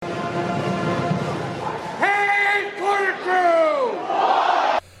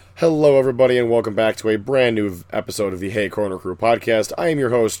Hello, everybody, and welcome back to a brand new episode of the Hey Corner Crew podcast. I am your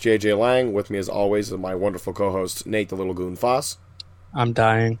host, JJ Lang. With me, as always, is my wonderful co-host, Nate the Little Goon Foss. I'm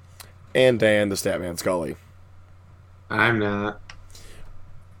dying. And Dan the Statman Scully. I'm not.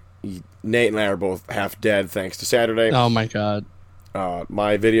 Nate and I are both half dead thanks to Saturday. Oh my god.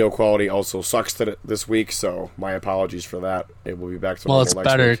 My video quality also sucks this week, so my apologies for that. It will be back to normal Well, it's next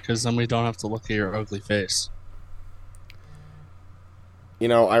better week. because then we don't have to look at your ugly face. You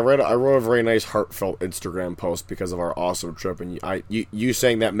know, I wrote a very nice, heartfelt Instagram post because of our awesome trip, and you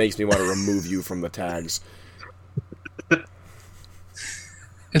saying that makes me want to remove you from the tags.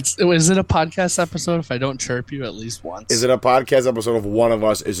 Is it a podcast episode if I don't chirp you at least once? Is it a podcast episode if one of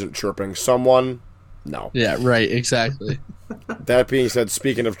us isn't chirping someone? No. Yeah, right, exactly. That being said,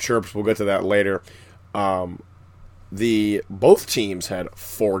 speaking of chirps, we'll get to that later. Both teams had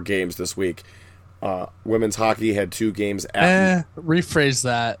 4 games this week. Women's hockey had 2 games at... Rephrase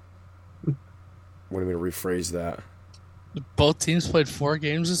that. What do you mean rephrase that? Both teams played 4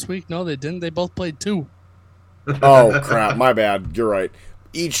 games this week? No, they didn't. They both played 2. Oh, crap. My bad. You're right.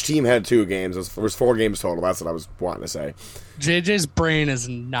 Each team had 2 games. There was 4 games total. That's what I was wanting to say. JJ's brain is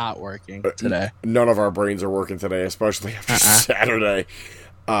not working today. None of our brains are working today, especially after Saturday.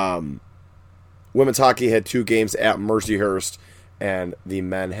 Women's hockey had 2 games at Mercyhurst, and the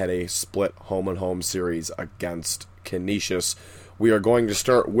men had a split home-and-home series against Canisius. We are going to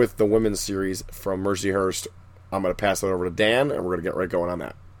start with the women's series from Mercyhurst. I'm going to pass it over to Dan, and we're going to get right going on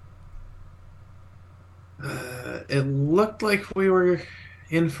that. It looked like we were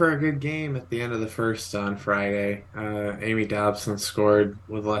in for a good game at the end of the first on Friday. Amy Dobson scored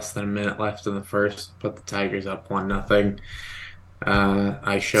with less than a minute left in the first, put the Tigers up 1-0.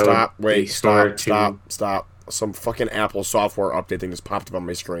 I showed Stop. Some fucking Apple software update thing just popped up on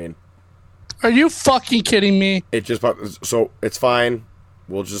my screen. Are you fucking kidding me? It just popped, so it's fine.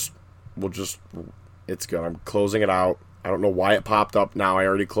 We'll just it's good. I'm closing it out. I don't know why it popped up now. I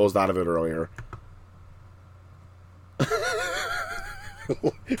already closed out of it earlier.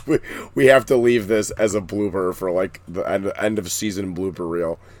 we have to leave this as a blooper for like the end of season blooper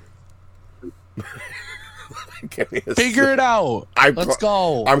reel. Figure it out. Let's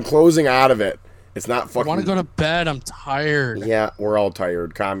go. I'm closing out of it. It's not fucking... I want to go to bed. I'm tired. Yeah, we're all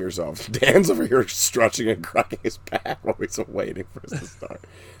tired. Calm yourself. Dan's over here stretching and cracking his back while he's waiting for us to start.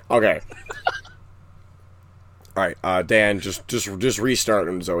 Okay. All right, Dan, just restart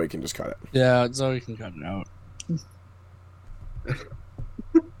and Zoe can just cut it. Yeah, Zoe can cut it out.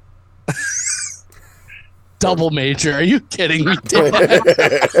 Double major. Are you kidding me? Damn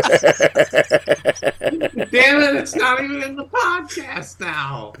it, it's not even in the podcast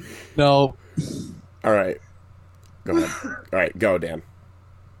now. No. All right. Go ahead. All right, go, Dan.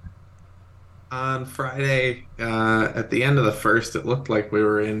 On Friday, at the end of the first, it looked like we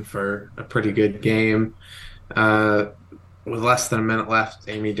were in for a pretty good game. With less than a minute left,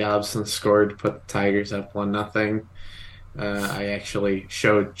 Amy Dobson scored to put the Tigers up 1-0. I actually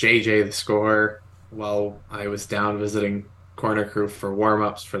showed JJ the score while I was down visiting Corner Crew for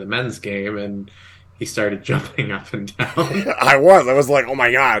warm-ups for the men's game, and he started jumping up and down. I was like, oh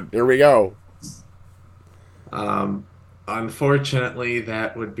my god, here we go. Unfortunately,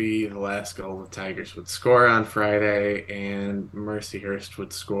 that would be the last goal the Tigers would score on Friday, and Mercyhurst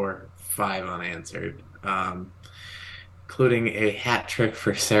would score 5 unanswered, including a hat trick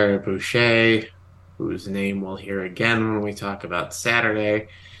for Sarah Boucher, whose name we'll hear again when we talk about Saturday.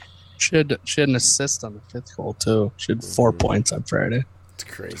 She had an assist on the 5th goal, too. She had 4 points on Friday. It's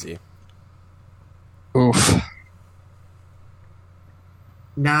crazy. Oof.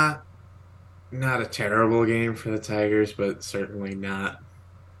 Not a terrible game for the Tigers, but certainly not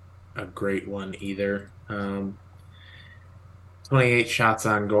a great one either. 28 shots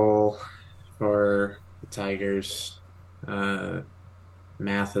on goal for the Tigers.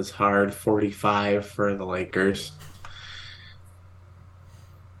 Math is hard. 45 for the Lakers.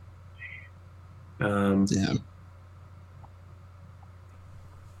 Yeah.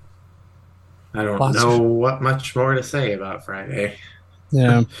 I don't know what much more to say about Friday.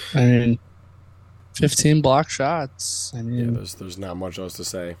 Yeah, I mean, 15 block shots. I mean, Yeah, there's not much else to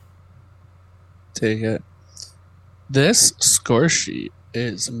say. Take it. This score sheet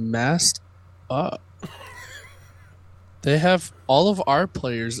is messed up. They have all of our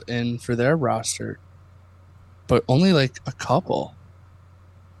players in for their roster, but only like a couple.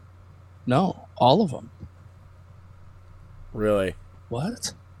 No, all of them. Really?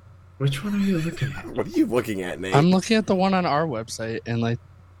 What? Which one are you looking at? What are you looking at, Nate? I'm looking at the one on our website, and like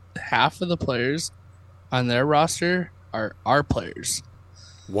half of the players on their roster are our players.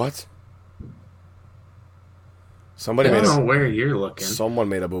 What? Somebody I made don't know a. where you're looking. Someone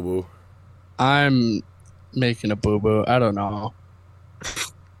made a boo boo. I'm making a boo-boo. I don't know.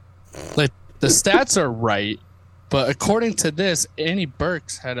 Like, the stats are right, but according to this, Annie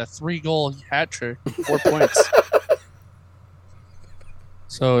Burks had a 3-goal hat trick, 4 points.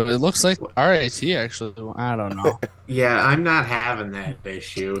 So it looks like RIT actually. I don't know. Yeah, I'm not having that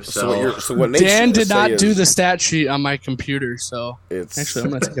issue. So what Nate's Dan trying to did say not do is the stat sheet on my computer, so It's actually I'm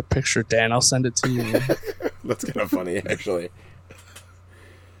gonna take a picture, Dan. I'll send it to you. that's kind of funny, actually.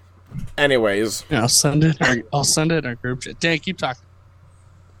 Anyways, Yeah, I'll send it. I'll send it in our group chat. Dan, keep talking.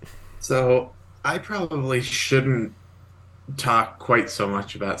 So I probably shouldn't talk quite so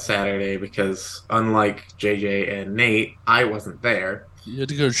much about Saturday because, unlike JJ and Nate, I wasn't there. You had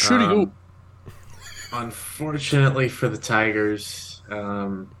to go shooting. Unfortunately for the Tigers,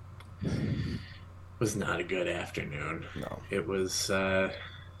 was not a good afternoon. no. It was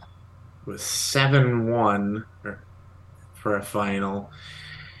 7-1 for a final.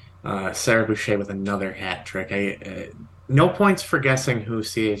 Sarah Boucher with another hat trick. No points for guessing who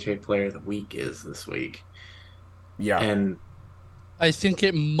CHA Player of the Week is this week. Yeah, And I think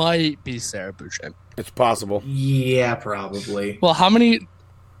it might be Sarah Boucher. it's possible. yeah, probably. Well, how many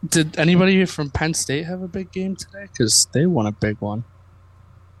did anybody from Penn State have a big game today? Because they won a big one.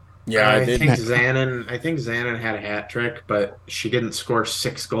 Yeah, I I did. think Zanin had a hat trick, but she didn't score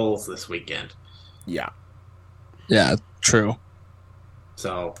 6 goals this weekend. Yeah, Yeah, true.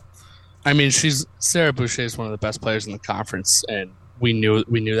 So I mean, Sarah Boucher is one of the best players in the conference, and we knew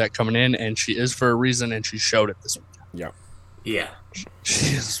that coming in, and she is for a reason, and she showed it this weekend. yeah. She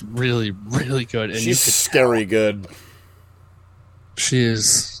is really, really good, and you she's could scary good. She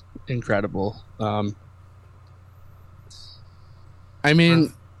is incredible. I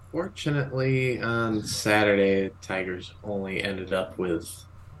mean, Unfortunately, on Saturday, Tigers only ended up with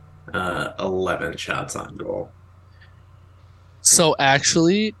 11 shots on goal. so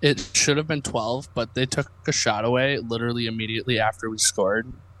actually, it should have been 12, but they took a shot away literally immediately after we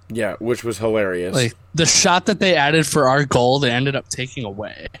scored. Yeah, which was hilarious. Like, the shot that they added for our goal, they ended up taking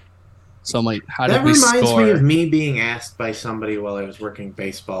away. So I'm like, how That did we reminds score? me of me being asked by somebody while I was working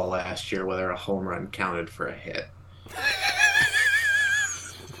baseball last year whether a home run counted for a hit.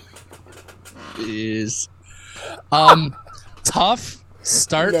 Is tough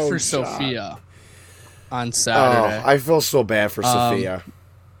start No for shot. Sophia on oh, Saturday. I feel so bad for Sophia.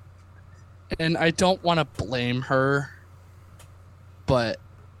 And I don't want to blame her, but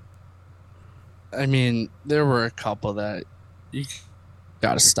I mean, there were a couple that you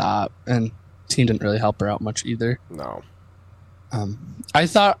got to stop, and team didn't really help her out much either. No. I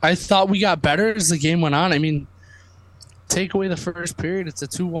thought we got better as the game went on. I mean, take away the first period, it's a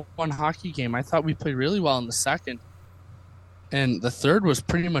 2-1 hockey game. I thought we played really well in the second, and the third was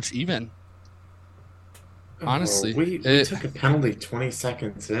pretty much even. Honestly, we took a penalty 20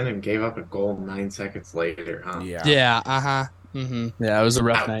 seconds in and gave up a goal 9 seconds later, huh? Yeah. Yeah, yeah, it was a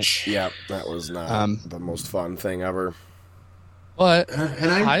rough night. Ouch. Yeah, that was not the most fun thing ever. But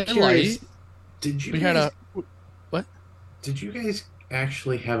And I'm highlight, curious, did you we guys, had a what? did you guys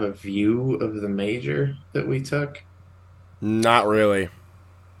actually have a view of the major that we took? Not really.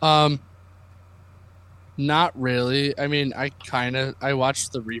 Not really. I mean, I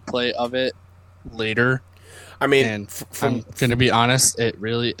watched the replay of it later, I mean, and I'm gonna be honest.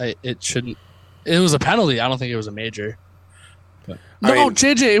 It shouldn't. It was a penalty. I don't think it was a major. But, I no, mean-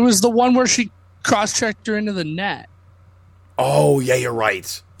 JJ. It was the one where she cross-checked her into the net. oh, yeah, you're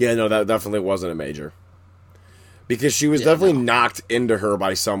right. Yeah, no, that definitely wasn't a major. Because she was definitely knocked into her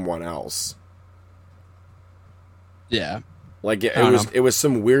by someone else. Yeah, Like, it I don't was know. it was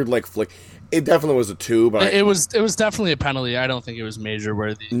some weird, like, flick. It definitely was a 2, but it was definitely a penalty. I don't think it was major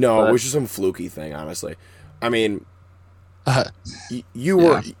worthy. no, but, it was just some fluky thing, honestly. I mean, uh, you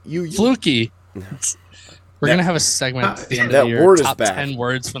were... Yeah. You fluky. We're That- gonna have a segment at the end that of the year. word is top back. 10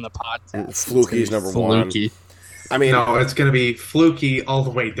 words from the podcast. Fluky is number one. Fluky. I mean, No, it's going to be fluky all the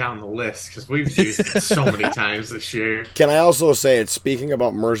way down the list because we've used it so many times this year. can I also say it's speaking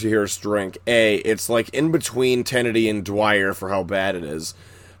about Mercyhurst drink? It's like in between Kennedy and Dwyer for how bad it is,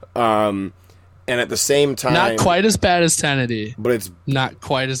 and at the same time, Not quite as bad as Kennedy. But it's Not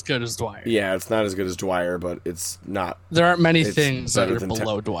quite as good as Dwyer. yeah, it's not as good as Dwyer, but it's not. There aren't many It's things that better are than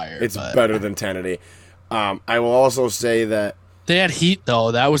below Dwyer. It's but better than Kennedy. I will also say that They had heat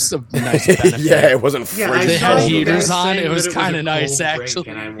though. That was a nice benefit. yeah, it wasn't Yeah, frigid They saw had cold. you heaters guys on. saying It was that kinda a nice, cold drink, actually.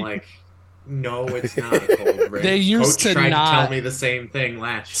 And I'm like, no, it's not a cold drink. They used Coach to tried not- to tell me the same thing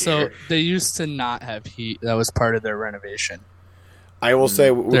last So year. they used to not have heat. That was part of their renovation. I will say,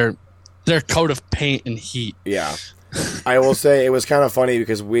 Their coat of paint and heat. yeah, I will say it was kind of funny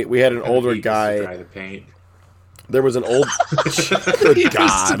because we had an And the older heat was to guy. dry the paint. There was an old. He Good used to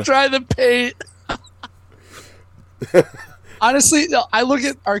God. try the paint. Honestly, no, I look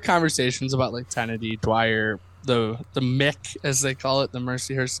at our conversations about like Kennedy, Dwyer, the Mick as they call it, the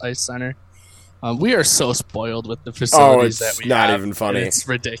Mercyhurst Ice Center. We are so spoiled with the facilities it's that we not have. even funny. It's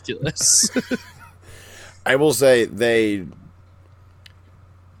ridiculous. I will say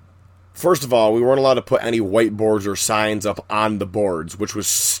first of all, we weren't allowed to put any whiteboards or signs up on the boards, which was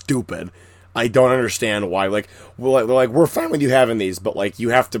stupid. I don't understand why. Like, we're fine with you having these, but like, you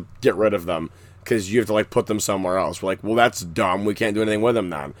have to get rid of them because you have to like put them somewhere else. We're like, well, that's dumb. We can't do anything with them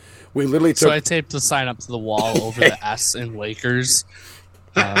then. We literally took. So I taped the sign up to the wall over the S in Lakers.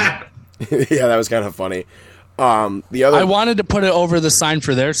 Yeah, that was kind of funny. The other, I wanted to put it over the sign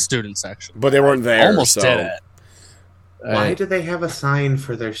for their student section. but they weren't there. Almost so. did it. Why do they have a sign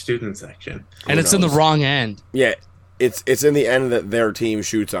for their student section? And it's in the knows? wrong end. Yeah, it's in the end that their team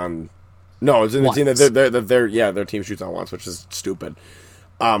shoots on. No, it's in the team that their team shoots on once, which is stupid.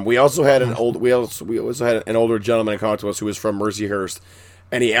 We also had an older gentleman come up to us who was from Mercyhurst,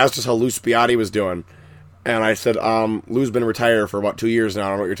 and he asked us how Lou Spiatti was doing, and I said, Lou's been retired for about 2 years now. I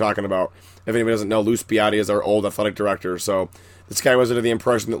don't know what you're talking about. If anybody doesn't know, Lou Spiatti is our old athletic director. So this guy was under the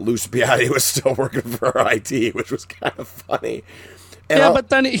impression that Lou Spiatti was still working for our IT, which was kind of funny. And Yeah, but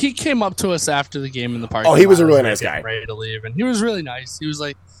then he came up to us after the game in the park. Oh, he was a really nice guy. Ready to leave, and he was really nice. He was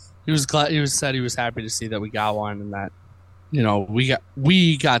like, he was glad. He said he was happy to see that we got one, and that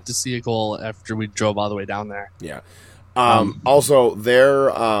we got to see a goal after we drove all the way down there. Yeah. Also,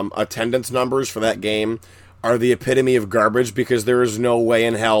 their attendance numbers for that game are the epitome of garbage because there is no way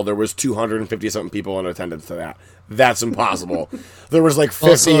in hell there was 250-something people in attendance to that. That's impossible. There was like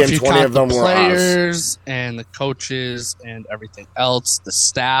 50 and 20 of them the were us. players and the coaches and everything else, the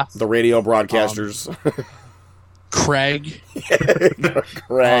staff, The radio broadcasters. Craig.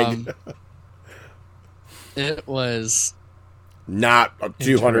 Craig. It was Not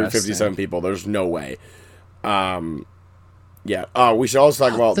 257 Interesting. people. There's no way. Yeah. We should also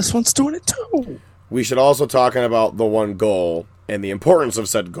talk about... this one's doing it too. We should also talk about the one goal and the importance of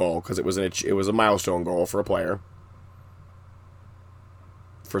said goal because it was a milestone goal for a player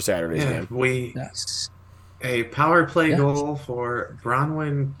for Saturday's Yeah, game. Yes. a power play Yes. goal for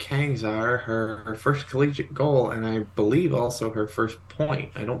Bronwyn Kangzar, her first collegiate goal, and I believe also her first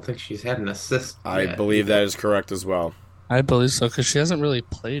point. I don't think she's had an assist. I yet. believe that is correct as well. I believe so because she hasn't really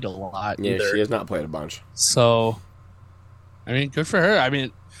played a lot Yeah, either. she has not played a bunch. So, I mean, good for her. I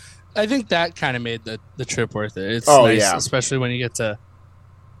mean, I think that kind of made the trip worth it. It's Oh, nice, yeah. especially when you get to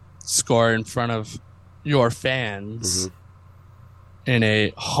score in front of your fans in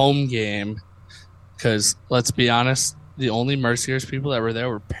a home game. Because let's be honest, the only Mercyhurst people that were there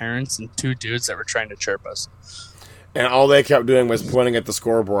were parents and two dudes that were trying to chirp us. And all they kept doing was pointing at the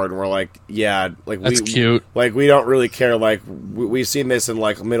scoreboard, and we're like, "Yeah, like That's cute. Like we don't really care. Like we've seen this in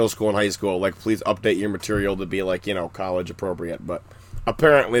like middle school and high school. Like please update your material to be like college appropriate." But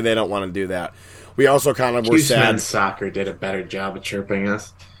apparently they don't want to do that. We also kind of were Hughes sad. men's soccer did a better job of chirping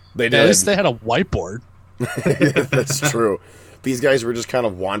us. They At did. least they had a whiteboard. That's true. These guys were just kind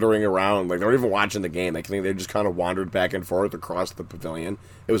of wandering around. Like they weren't even watching the game. I think they just kind of wandered back and forth across the pavilion.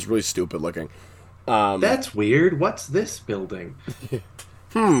 It was really stupid looking. That's weird. What's this building?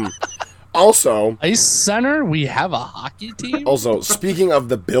 Also, Ice Center, we have a hockey team? speaking of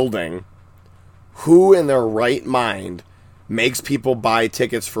the building, who in their right mind makes people buy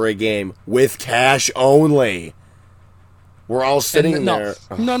tickets for a game with cash only? We're all sitting there.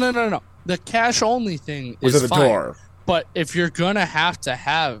 No. The cash only thing Was is at the fine. door. But if you're gonna have to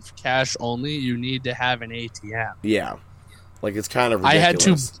have cash only, you need to have an ATM. Yeah. Like it's kind of I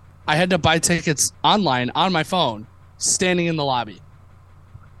ridiculous. had to buy tickets online on my phone, standing in the lobby.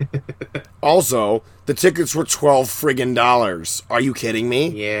 Also, the tickets were $12 friggin'. Are you kidding me?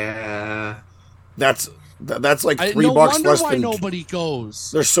 Yeah. That's like $3 no bucks wonder less why than. nobody goes.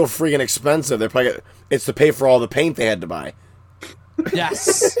 They're so friggin' expensive. They're probably it's to pay for all the paint they had to buy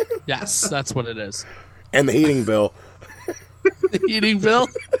Yes, yes, that's what it is. and the heating bill. The heating bill.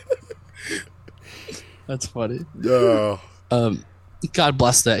 That's funny. Oh. God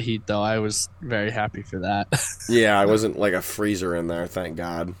bless that heat, though. I was very happy for that. Yeah, I wasn't like a freezer in there. Thank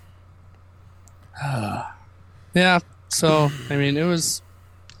God. Yeah. So I mean, it was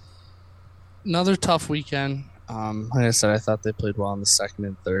another tough weekend. Like I said, I thought they played well on the second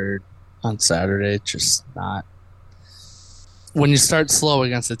and third on Saturday. Just not. When you start slow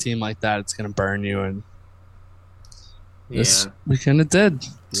against a team like that, it's going to burn you. And this weekend it did.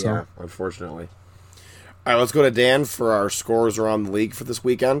 So Yeah, unfortunately. All right, let's go to Dan for our scores around the league for this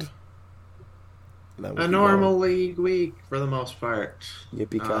weekend. And then A we'll keep normal league week for the most part. going.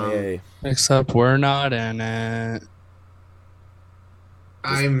 Yippee-ki-yay. Except we're not in it.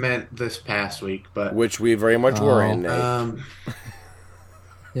 I meant this past week, but Which we very much were in, Nate.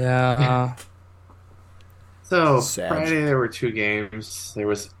 Yeah. So Sad. Friday there were 2 games. There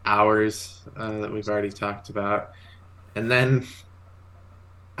was ours that we've already talked about, and then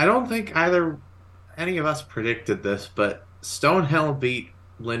I don't think any of us predicted this, but Stonehill beat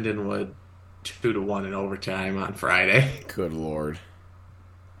Lindenwood 2-1 in overtime on Friday. Good Lord.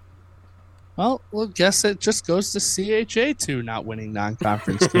 Well, we'll guess it just goes to CHA2 not winning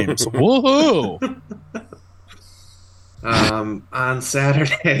non-conference games. Woohoo! On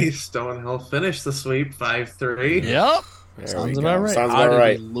Saturday, Stonehill finished the sweep 5-3. Yep. There Sounds we about go. right. Sounds How about did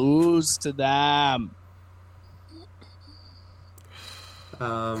right. we lose to them?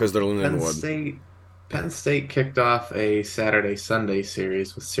 Because they're Lindenwood. Penn State kicked off a Saturday-Sunday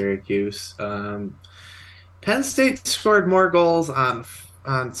series with Syracuse. Penn State scored more goals on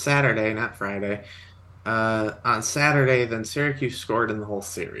Saturday, not Friday, on Saturday than Syracuse scored in the whole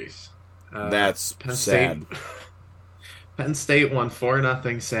series. That's Penn sad. State, Penn State won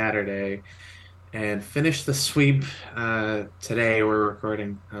 4-0 Saturday and finished the sweep today. We're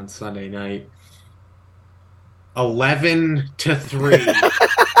recording on Sunday night.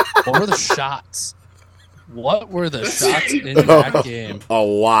 11-3. What were the shots? What were the shots in that game? A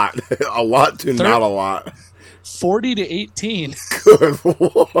lot. A lot to not a lot. 40-18. Good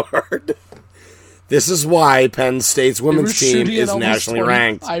Lord. This is why Penn State's They were women's team shooting is at almost nationally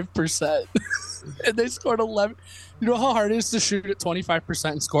ranked. 25%. And they scored 11. You know how hard it is to shoot at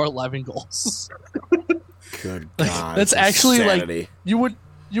 25% and score 11 goals? Good Like, God. that's actually insanity. like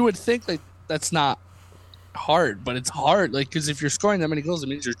you would think like that's not hard, but it's hard. Like, because if you're scoring that many goals, it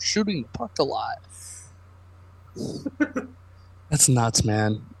means you're shooting the puck a lot. That's nuts,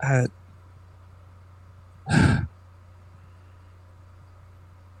 man.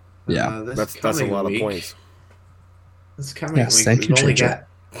 Yeah, This That's a coming lot week- of points. This coming Yes, week, thank we've you, only JJ.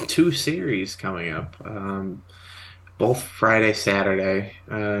 got 2 series coming up. Both Friday, Saturday.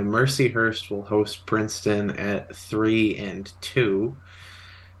 Mercyhurst will host Princeton at 3-2,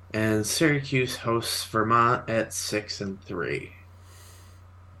 and Syracuse hosts Vermont at 6-3.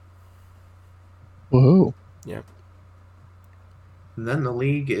 woohoo! And then the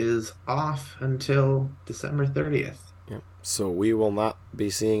league is off until December 30th. Yep. So we will not be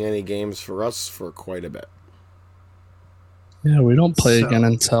seeing any games for us for quite a bit. Yeah, we don't play So- again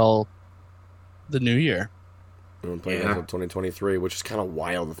until the new year. We won't play Yeah. until 2023, which is kind of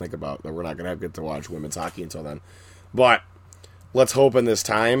wild to think about, that we're not going to get to watch women's hockey until then. But let's hope in this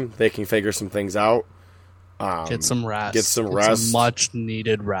time they can figure some things out. Get some rest. Get some rest. Much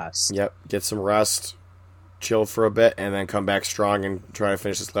needed rest. Yep, get some rest, chill for a bit, and then come back strong and try to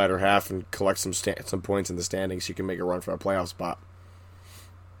finish this latter half and collect some points in the standings so you can make a run for a playoff spot.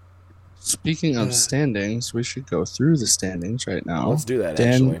 Speaking of standings, we should go through the standings right now. Let's do that,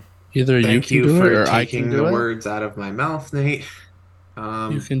 Dan, actually. Either you Thank can you do it for or I can taking do the it. words out of my mouth, Nate.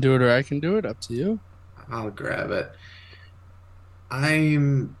 You can do it or I can do it. Up to you. I'll grab it.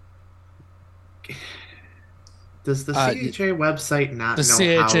 Does the CHA website not The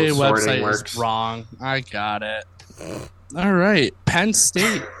know how CHA sorting website works? is wrong. I got it. All right. Penn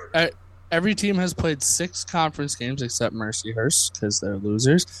State. Every team has played 6 conference games except Mercyhurst because they're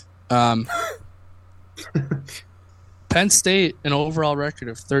losers. Penn State, an overall record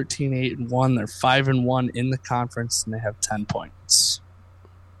of 13-8-1. They're 5-1 in the conference, and they have 10 points.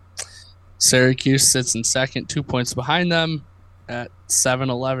 Syracuse sits in second, 2 points behind them at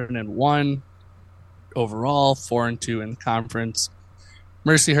 7-11-1. Overall, 4-2 in the conference.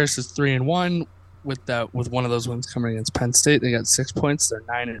 Mercyhurst is 3-1 with one of those wins coming against Penn State. They got 6 points. They're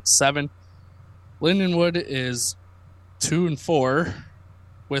 9-7. Lindenwood is 2-4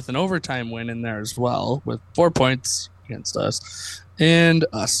 with an overtime win in there as well, with 4 points against us and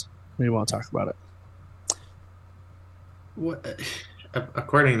us. We won't talk about it. What?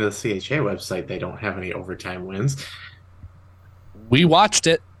 According to the CHA website, they don't have any overtime wins. We watched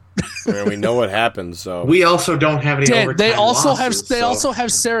it. I mean, we know what happened, so We also don't have any overtime They also losses, have so- also have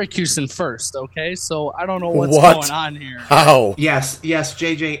Syracuse in first. Okay, so I don't know what's What? going on here. how? Yes,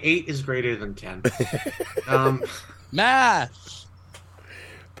 JJ, 8 is greater than 10. Math.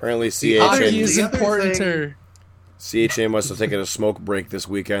 Apparently, other Hockey is the other important. thing- CHA must have taken a smoke break this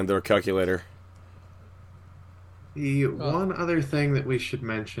weekend. Their calculator. The one other thing that we should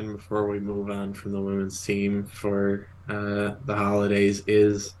mention before we move on from the women's team for the holidays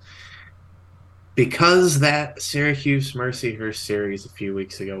is because that Syracuse Mercyhurst series a few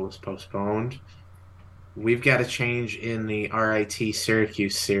weeks ago was postponed, we've got a change in the RIT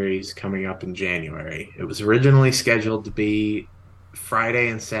Syracuse series coming up in January. It was originally scheduled to be Friday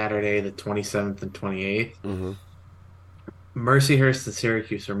and Saturday, the 27th and 28th. Mm-hmm. Mercyhurst and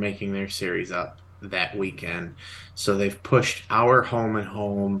Syracuse are making their series up that weekend. So they've pushed our home and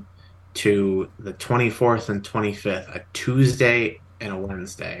home to the 24th and 25th, a Tuesday and a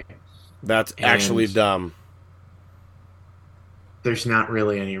Wednesday. That's actually dumb. There's not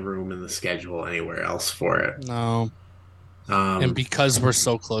really any room in the schedule anywhere else for it. No. And because we're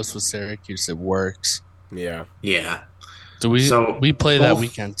so close with Syracuse, it works. Yeah. Yeah. We play that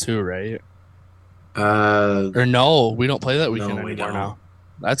weekend too, right? Or no, we don't play that weekend anymore now.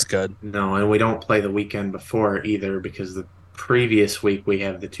 That's good. No, and we don't play the weekend before either because the previous week we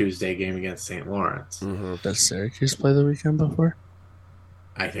have the Tuesday game against St. Lawrence. Mm-hmm. Does Syracuse play the weekend before?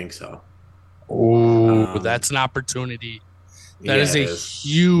 I think so. Oh, that's an opportunity. That is a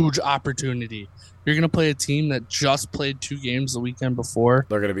huge opportunity. You're going to play a team that just played 2 games the weekend before.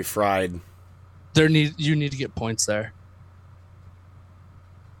 They're going to be fried. You need to get points there.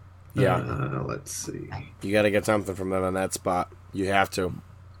 Yeah. Let's see. You got to get something from them on that spot. You have to.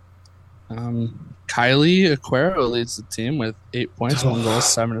 Kylie Aquero leads the team with 8 points, 1 goal,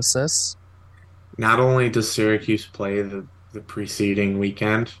 7 assists. Not only does Syracuse play the preceding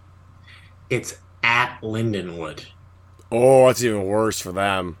weekend, it's at Lindenwood. Oh, that's even worse for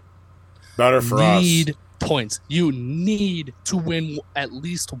them. Better for us. Need points. You need to win at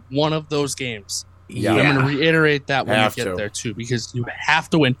least one of those games. Yeah. I'm going to reiterate that when Have you get to. there, too, because you have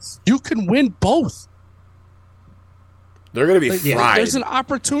to win. You can win both. They're going to be fried. There's an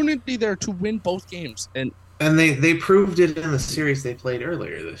opportunity there to win both games. And they proved it in the series they played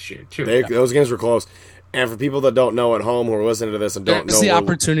earlier this year, too. Those games were close. And for people that don't know at home who are listening to this and don't know... There's the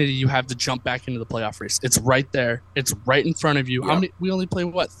opportunity you have to jump back into the playoff race. It's right there. It's right in front of you. Yep. How many? We only play,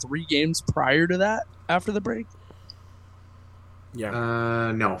 3 games prior to that after the break?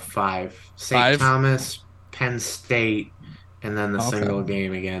 Yeah. No, 5. St. Thomas, Penn State, and then the single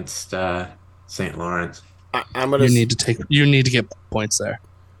game against St. Lawrence. You need to get points there.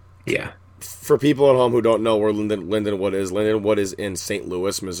 Yeah. For people at home who don't know where Lindenwood is in St.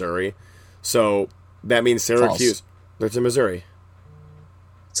 Louis, Missouri. So that means Syracuse. It's in Missouri.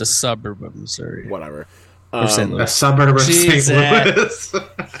 It's a suburb of Missouri. Whatever. A suburb of St. Louis.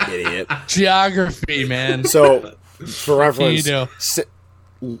 Idiot. Geography, man. So, for reference,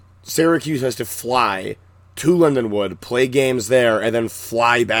 Syracuse has to fly to Lindenwood, play games there, and then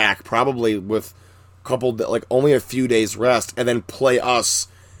fly back, probably with only a few days rest, and then play us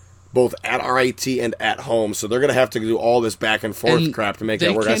both at RIT and at home. So they're going to have to do all this back and forth crap to make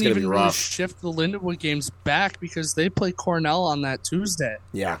that work. That's going to be rough. Really shift the Lindenwood games back because they play Cornell on that Tuesday.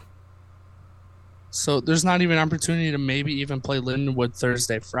 Yeah. So there's not even an opportunity to maybe even play Lindenwood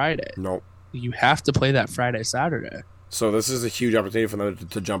Thursday, Friday. Nope. You have to play that Friday, Saturday. So this is a huge opportunity for them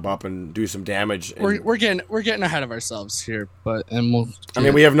to jump up and do some damage. We're getting ahead of ourselves here,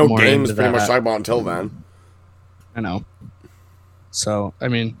 we have no games pretty much to talk about until then. I know. So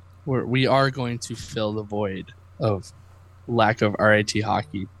we are going to fill the void of lack of RIT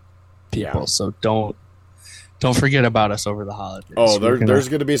hockey people. Yeah. So don't forget about us over the holidays. Oh, there's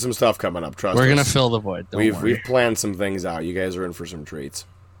going to be some stuff coming up. Trust us. We're going to fill the void. We've planned some things out. You guys are in for some treats.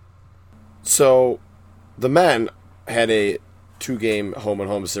 So, the men had a 2-game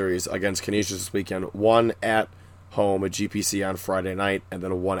home-and-home series against Canisius this weekend. One at home at GPC on Friday night, and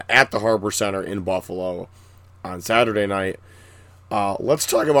then one at the Harbor Center in Buffalo on Saturday night. Let's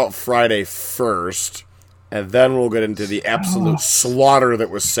talk about Friday first, and then we'll get into the absolute slaughter that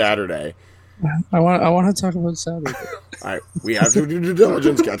was Saturday. I want to talk about Saturday. All right, we have to do due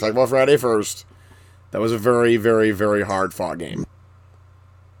diligence. Got to talk about Friday first. That was a very, very, very hard-fought game.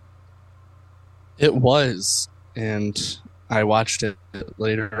 It was, and I watched it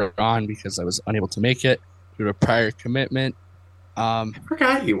later on because I was unable to make it due to a prior commitment. I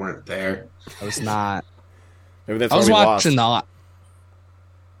forgot you weren't there. I was not. Maybe that's I was watching lost.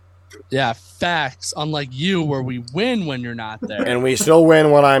 Yeah, facts. Unlike you, where we win when you're not there. And we still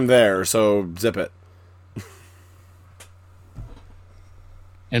win when I'm there, so zip it.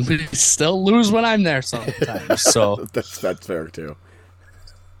 And we still lose when I'm there sometimes. So that's fair too.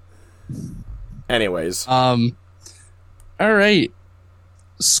 Anyways. All right.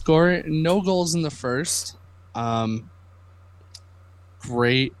 Score no goals in the first.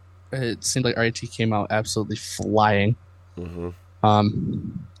 Great. It seemed like RIT came out absolutely flying. Mm-hmm.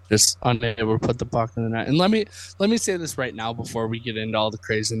 Just unable to put the puck in the net. And let me say this right now before we get into all the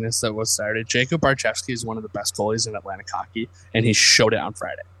craziness that was Saturday. Jacob Barchevsky is one of the best goalies in Atlantic hockey, and he showed it on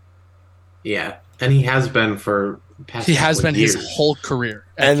Friday. Yeah, and he has been for past He has been years. his whole career.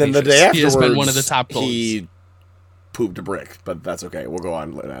 And then the day afterwards, he has been one of the top goalies. He pooped a brick, but that's okay. We'll go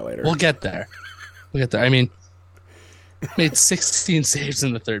on that later. We'll get there. I mean, made 16 saves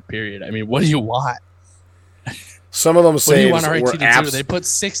in the third period. I mean, what do you want? Some of them What do you want saves RIT were to do? They put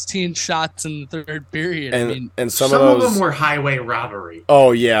 16 shots in the third period. and I mean, and some Some of of those them were highway robbery.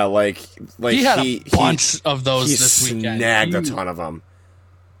 Oh yeah, like he had a bunch of those he this weekend. snagged a ton of them.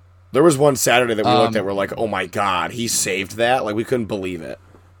 There was one Saturday that we looked at. We're like, oh my god, he saved that! Like we couldn't believe it.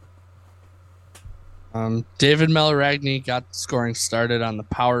 David Meloragni got scoring started on the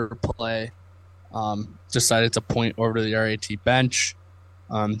power play. Decided to point over to the RAT bench.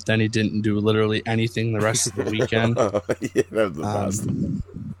 Then he didn't do literally anything the rest of the weekend. Yeah, that was the best.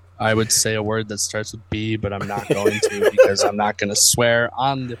 I would say a word that starts with B, but I'm not going to because I'm not going to swear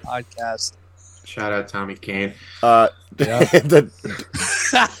on the podcast. Shout out Tommy Kane. Does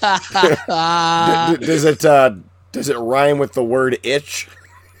it rhyme with the word itch?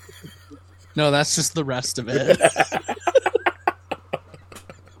 No, that's just the rest of it.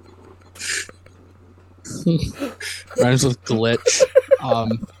 Rhymes with glitch.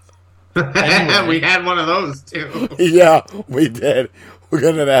 Anyway. We had one of those too. Yeah, we did. We're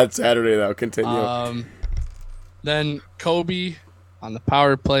going to that Saturday though. Continue. Then Kobe on the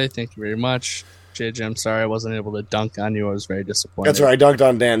power play. Thank you very much. JJ, I'm sorry I wasn't able to dunk on you. I was very disappointed. That's right. I dunked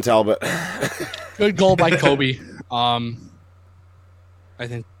on Dan Talbot. Good goal by Kobe. I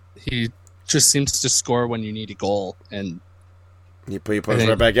think he just seems to score when you need a goal, and You put us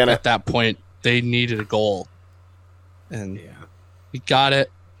right back in at it. that point they needed a goal, and he got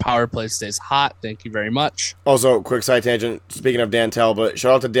it. Power play stays hot. Thank you very much. Also, quick side tangent. Speaking of Dan Talbot,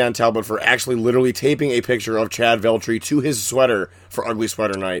 shout out to Dan Talbot for actually literally taping a picture of Chad Veltri to his sweater for Ugly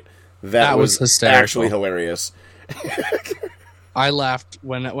Sweater Night. That was hysterical. actually hilarious. I laughed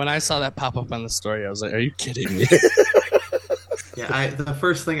when I saw that pop up on the story. I was like, "Are you kidding me?" Yeah, the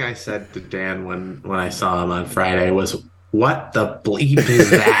first thing I said to Dan when I saw him on Friday was, "What the bleep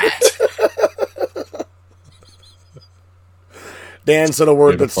is that?" Dan said a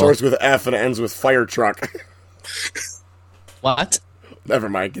word Beautiful. that starts with F and ends with fire truck. What? Never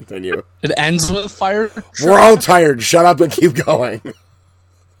mind, continue. It ends with fire. We're all tired. Shut up and keep going.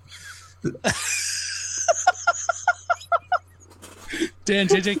 Dan,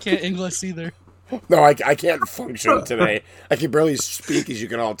 JJ can't English either. No, I can't function today. I can barely speak, as you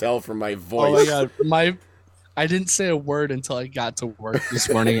can all tell from my voice. Oh my god, I didn't say a word until I got to work this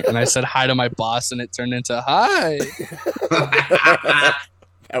morning, and I said hi to my boss, and it turned into hi.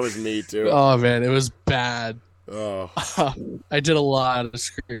 That was me too. Oh man, it was bad. Oh. I did a lot of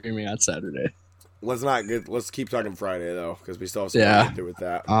screaming on Saturday. Let's keep talking Friday though, because we still have something to do with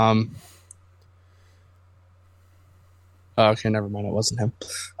that. Okay, never mind. It wasn't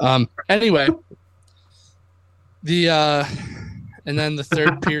him. Anyway, and then the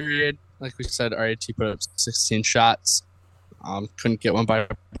third period, like we said, RAT put up 16 shots. Couldn't get one by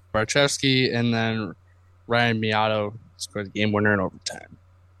Barchevsky, and then Ryan Miato scored the game winner in overtime.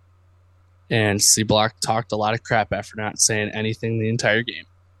 And C Block talked a lot of crap after not saying anything the entire game.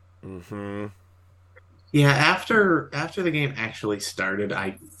 Mm-hmm. Yeah, after the game actually started,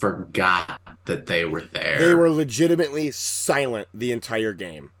 I forgot that they were there. They were legitimately silent the entire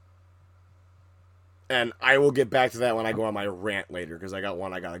game. And I will get back to that when I go on my rant later, because I got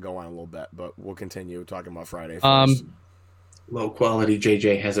one I got to go on a little bit, but we'll continue talking about Friday first. Low quality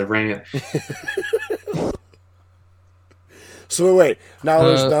JJ has a rant. So wait, now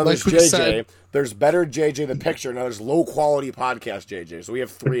there's like we JJ. said- There's better JJ the picture. Now there's low quality podcast JJ. So we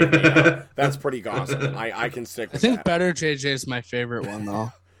have three of them. That's pretty awesome. I can stick I with think that. Better JJ is my favorite one,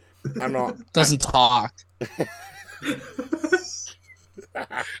 though. I'm not. Doesn't talk.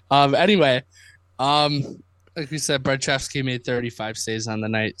 Anyway, like we said, Barchevsky made 35 saves on the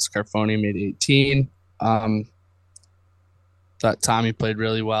night. Scarfoni made 18. Thought Tommy played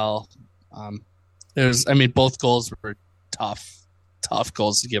really well. Both goals were tough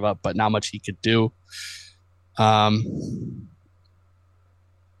goals to give up, but not much he could do. I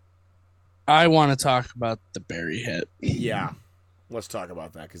want to talk about the Barry hit. Yeah, let's talk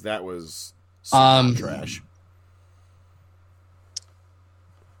about that, because that was some trash.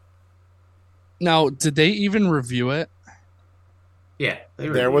 Now, did they even review it? Yeah,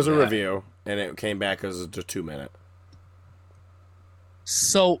 There was a review, and it came back as just 2 minute.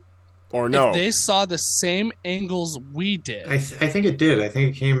 So, Or no. if they saw the same angles we did, I think it did. I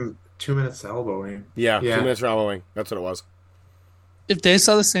think it came 2 minutes elbowing. Yeah, Yeah. 2 minutes for elbowing. That's what it was. if they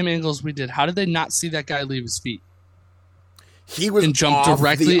saw the same angles we did, how did they not see that guy leave his feet He was and jump off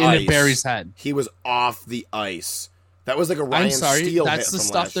directly the into ice. Barry's head? He was off the ice. That was like a Ryan I'm sorry, Steele that's hit the from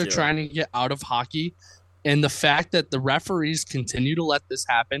stuff last they're year. trying to get out of hockey. And the fact that the referees continue to let this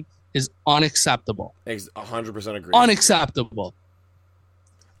happen is unacceptable. 100% agree. Unacceptable.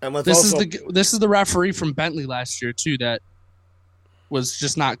 And let's This also... is the referee from Bentley last year too that was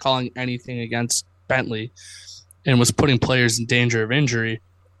just not calling anything against Bentley and was putting players in danger of injury.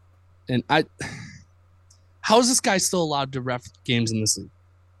 And how is this guy still allowed to ref games in this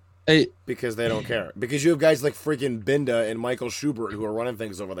league? Because they don't care. Because you have guys like freaking Binda and Michael Schubert who are running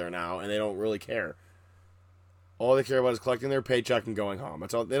things over there now, and they don't really care. All they care about is collecting their paycheck and going home.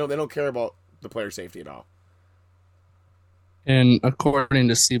 That's all. They don't care about the player safety at all. And according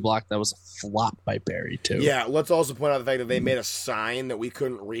to C Block, that was a flop by Barry too. Yeah, let's also point out the fact that they made a sign that we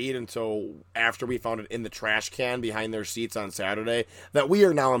couldn't read until after we found it in the trash can behind their seats on Saturday that we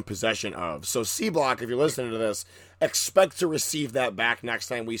are now in possession of. So C Block, if you're listening to this, expect to receive that back next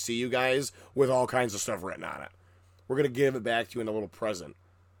time we see you guys with all kinds of stuff written on it. We're going to give it back to you in a little present.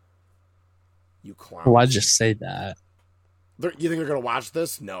 You clown. Why'd you say that? You think they're going to watch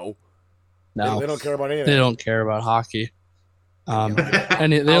this? No. No. They don't care about anything. They don't care about hockey. And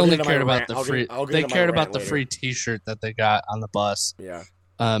they only cared about the free. They cared about the free T-shirt that they got on the bus. Yeah.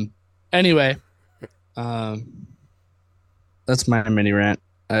 Anyway, that's my mini rant.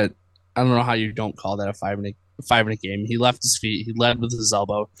 I don't know how you don't call that a 5-minute game. He left his feet. He led with his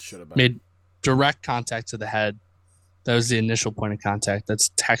elbow. Should have been. Made direct contact to the head. That was the initial point of contact. That's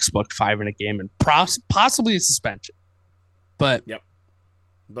textbook 5-minute game and possibly a suspension. But yep.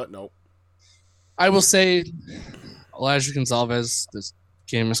 But no. I will say, Elijah Gonzalez, this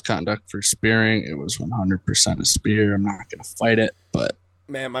game misconduct for spearing. It was 100% a spear. I'm not going to fight it, but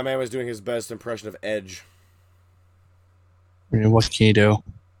man, my man was doing his best impression of Edge. I mean, what can you do?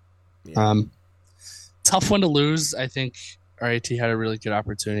 Yeah. Tough one to lose. I think RIT had a really good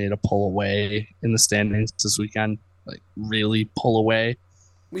opportunity to pull away in the standings this weekend, like really pull away.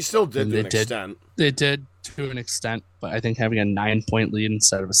 We still did to an extent. They did to an extent, but I think having a 9-point lead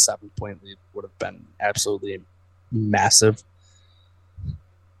instead of a 7-point lead would have been absolutely massive.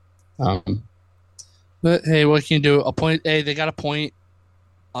 But hey, what can you do? A point. Hey, they got a point.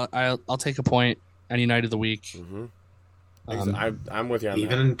 I'll take a point any night of the week. Mm-hmm. I'm with you on even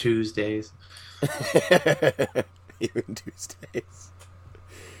that. Even Tuesdays. Even Tuesdays.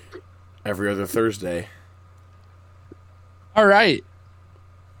 Every other Thursday. All right.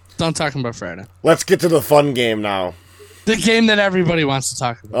 Done talking about Friday. Let's get to the fun game now. The game that everybody wants to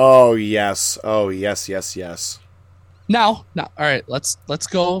talk about. Oh yes. Oh yes. Yes. Yes. Now. All right. Let's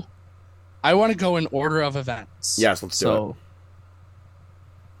go. I want to go in order of events. Yes. Let's do it.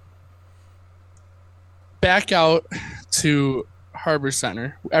 Back out to Harbor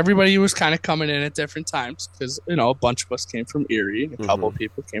Center. Everybody was kind of coming in at different times because, a bunch of us came from Erie and a couple of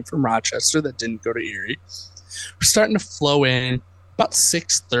people came from Rochester that didn't go to Erie. We're starting to flow in. About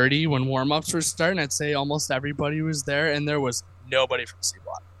 6:30 when warm-ups were starting, I'd say almost everybody was there, and there was nobody from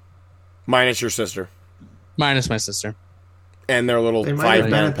C-Block. Minus your sister. Minus my sister. And their little They might have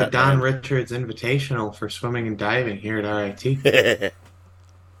been at the pet Don band. Richards Invitational for swimming and diving here at RIT.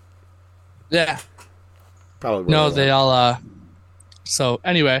 Yeah. Probably. No, they all... So,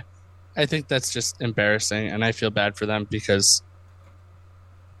 anyway, I think that's just embarrassing, and I feel bad for them because,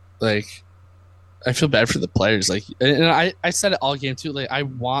 I feel bad for the players. And I said it all game too. I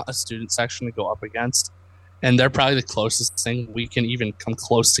want a student section to go up against, and they're probably the closest thing we can even come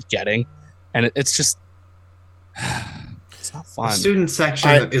close to getting. And it's just, it's not fun. A student section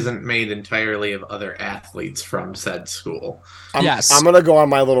that isn't made entirely of other athletes from said school. Yes, I'm gonna go on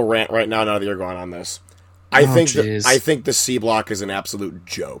my little rant right now. Now that you're going on this, I think the C Block is an absolute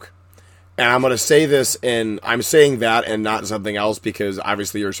joke. And I'm going to say this, and I'm saying that and not something else because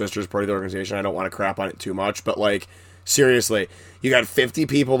obviously your sister's part of the organization. I don't want to crap on it too much, but seriously, you got 50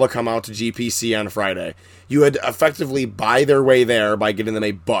 people to come out to GPC on Friday. You had to effectively buy their way there by getting them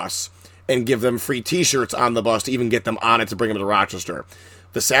a bus and give them free T-shirts on the bus to even get them on it to bring them to Rochester.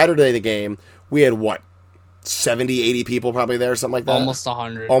 The Saturday of the game, we had 70, 80 people probably there, something like that? Almost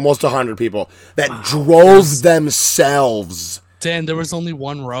 100. Almost 100 people that drove themselves. Dan, there was only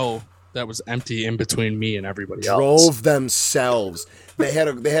one row that was empty in between me and everybody else. Drove themselves. They had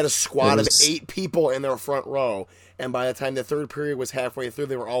a squad of 8 people in their front row, and by the time the third period was halfway through,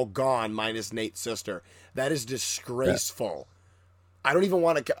 they were all gone, minus Nate's sister. That is disgraceful. Yeah. I don't even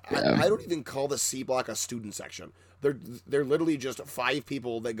want to. I don't even call the C Block a student section. They're literally just 5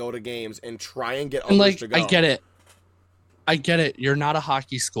 people that go to games and try and get others to go. I get it. You're not a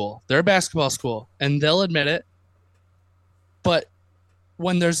hockey school. They're a basketball school, and they'll admit it. But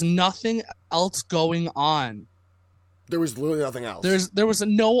when there's nothing else going on, there was literally nothing else. There was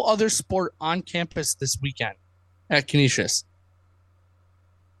no other sport on campus this weekend at Canisius.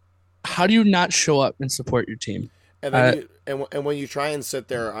 how do you not show up and support your team? And then and when you try and sit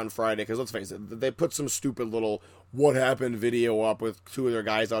there on Friday, because let's face it, they put some stupid little what happened video up with two of their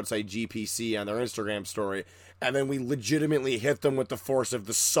guys outside GPC on their Instagram story, and then we legitimately hit them with the force of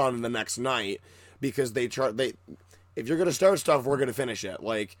the sun the next night because if you're gonna start stuff, we're gonna finish it.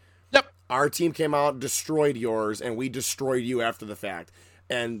 Like, Yep. our team came out, destroyed yours, and we destroyed you after the fact.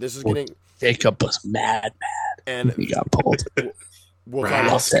 And this is getting Jacob was mad, and he got pulled. we'll talk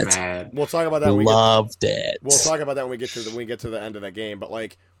Ralph's about it. mad. we'll talk about that when we Loved it. We'll talk about that when we get to the end of that game. But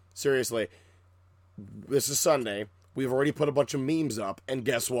like, seriously, this is Sunday. We've already put a bunch of memes up, and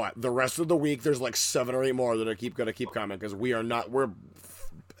guess what? The rest of the week, there's like 7 or 8 more that are gonna keep coming because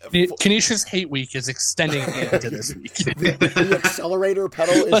Canisius Hate Week is extending into this week. the accelerator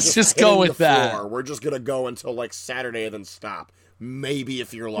pedal is Let's just go hitting with the that. floor. We're just gonna go until like Saturday, then stop. Maybe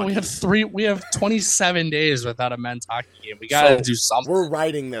if you're lucky. We have 27 days without a men's hockey game. We gotta do something. We're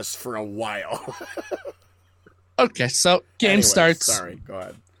riding this for a while. Okay, so game Anyways, starts. Sorry, go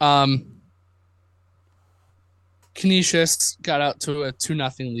ahead. Canisius got out to a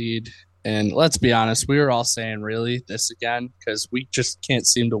 2-0 lead, and let's be honest, we were all saying, really, this again? Because we just can't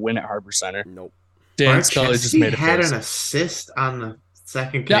seem to win at Harbor Center. Nope. Dan Scully just made a had face. an assist on the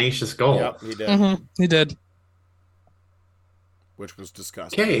second Canisius goal. Yep, he did. Mm-hmm, he did. Which was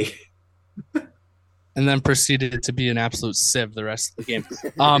disgusting. Okay. And then proceeded to be an absolute sieve the rest of the game.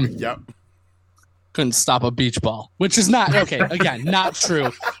 Yep. Couldn't stop a beach ball, which is not okay. Again, not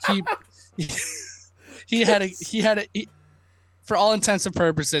true. He had a for all intents and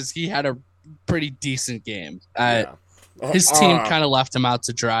purposes, he had a pretty decent game. Yeah. His team kind of left him out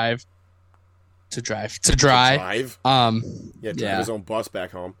to dry. Drive Yeah. his own bus back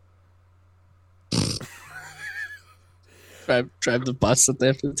home. Drive the bus that they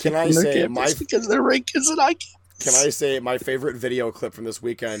have to take Can I from their say campus because their rink isn't on campus. Can I say my favorite video clip from this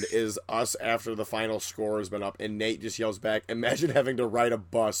weekend is us after the final score has been up, and Nate just yells back, "Imagine having to ride a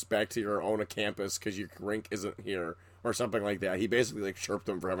bus back to your own campus because your rink isn't here," or something like that. He basically like chirped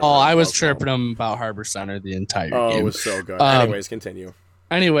them for having. Oh, I was bus chirping home. him about Harbor Center the entire Oh, game. it was so good. Anyways, continue.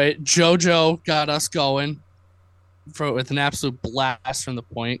 Anyway, JoJo got us going with an absolute blast from the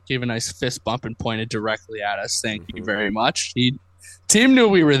point. Gave a nice fist bump and pointed directly at us. Thank you very much. Team knew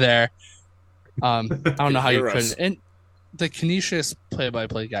we were there. I don't know how you couldn't. And the Canisius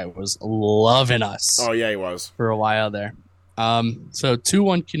play-by-play guy was loving us. Oh yeah, he was for a while there. So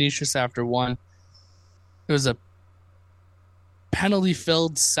 2-1 Canisius after one. It was a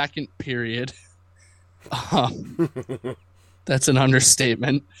penalty-filled second period. That's an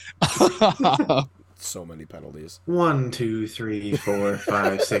understatement. so many penalties. 1, 2, 3, 4,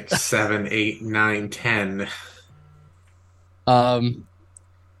 5, 6, 7, 8, 9, 10.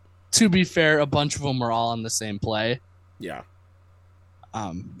 To be fair, a bunch of them were all on the same play. Yeah.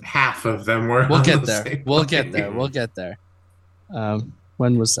 Half of them were. We'll on get the there. same We'll play. get there. We'll get there.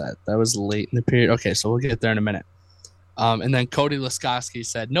 When was that? That was late in the period. Okay, so we'll get there in a minute. And then Cody Laskoski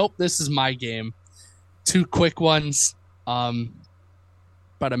said, "Nope, this is my game." 2 quick ones, about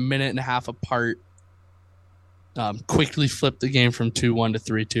a minute and a half apart. Quickly flipped the game from 2-1 to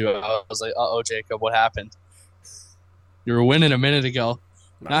 3-2. I was like, "Uh-oh, Jacob, what happened? You were winning a minute ago.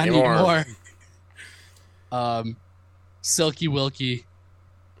 Not anymore." Silky Wilkie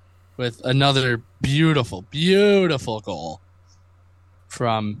with another beautiful, beautiful goal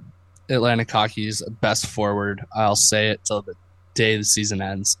from Atlantic Hockey's best forward. I'll say it till the day the season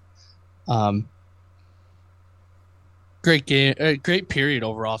ends. Great game, great period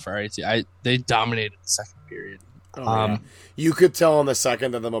overall for RAT. They dominated the second period. Oh, yeah. You could tell in the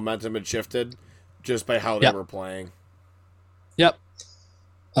second that the momentum had shifted just by how they were playing. Yep.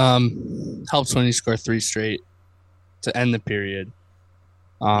 Helps when you score 3 straight to end the period.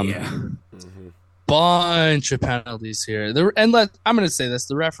 Bunch of penalties here. I'm going to say this: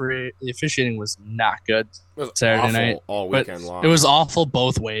 the officiating was not good Saturday night. All weekend long. It was awful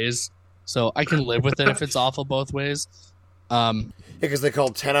both ways, so I can live with it if it's awful both ways. Because they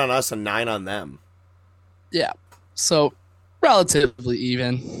called 10 on us and 9 on them. Yeah, so relatively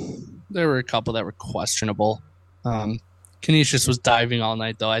even. There were a couple that were questionable. Canisius was diving all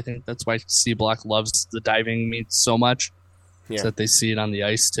night, though. I think that's why C Block loves the diving meet so much, so that they see it on the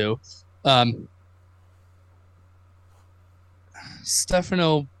ice too.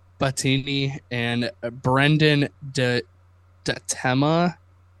 Stefano Battini and Brendan Detima,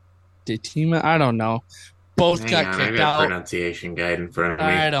 I don't know. Both got kicked out. Pronunciation guide in front of me.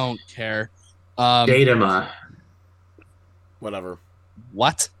 I don't care. Datama. Whatever.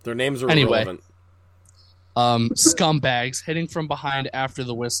 What? Their names are anyway. irrelevant. Scumbags hitting from behind after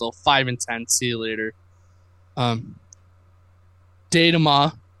the whistle. 5 and 10. See you later.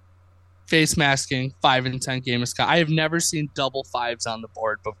 Datama face masking, 5 and 10 game of Scott. I have never seen double fives on the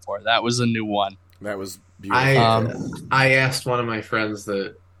board before. That was a new one. That was beautiful. I asked one of my friends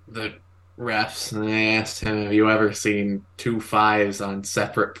the refs, and I asked him, "Have you ever seen 2 5s on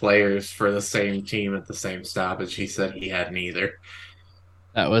separate players for the same team at the same stoppage?" He said he hadn't either.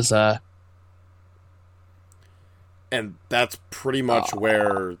 That was and that's pretty much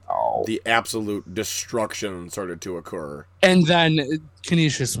where the absolute destruction started to occur. And then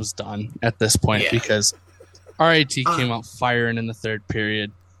Canisius was done at this point because RIT came out firing in the third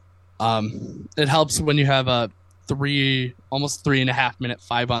period. It helps when you have a almost 3.5 minute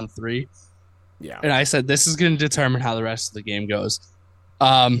 5-on-3. Yeah. And I said, this is going to determine how the rest of the game goes.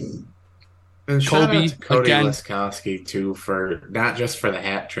 And Kobe, Cody again, Liskowski too, for not just for the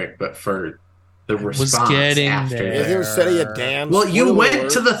hat trick, but for the response was getting after. there. He said he had danced. Well, you went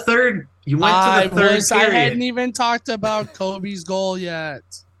to the third. You went to the third period. I hadn't even talked about Kobe's goal yet.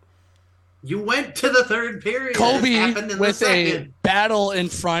 You went to the third period. Kobe, with a battle in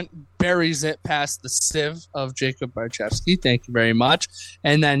front, buries it past the sieve of Jacob Barchevsky. Thank you very much.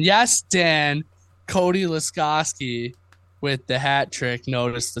 And then, yes, Dan, Cody Liskowski with the hat trick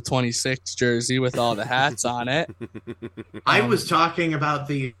noticed the 26 jersey with all the hats on it. I was talking about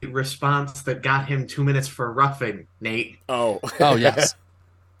the response that got him 2 minutes for roughing, Nate. Oh, yes.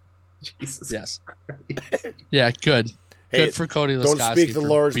 Jesus. Yes. Yeah, good. Hey, good for Cody Liskowski. Don't speak the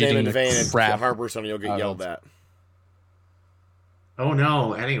Lord's name in vain and crap Harper Son, you'll get yelled at. Oh,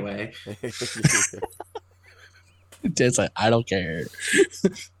 no. Anyway. It's like, I don't care.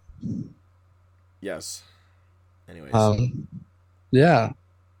 Yes. Anyways. Yeah.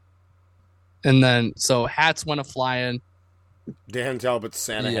 And then, so hats went a-flying. Dan Talbot's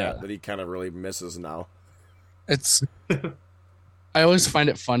Santa hat that he kind of really misses now. It's... I always find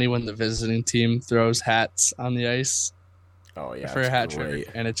it funny when the visiting team throws hats on the ice. Oh, yeah. For a hat trick.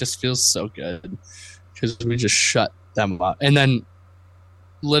 And it just feels so good because we just shut them up. And then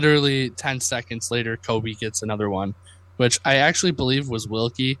literally 10 seconds later, Kobe gets another one, which I actually believe was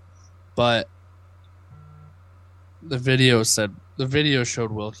Wilkie, but the video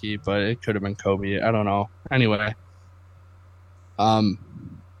showed Wilkie, but it could have been Kobe. I don't know. Anyway.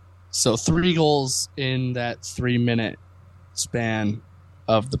 So 3 goals in that 3-minute span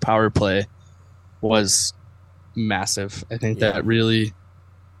of the power play was massive. I think that really,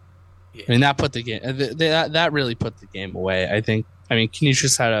 I mean, that put the game, that really put the game away. I mean,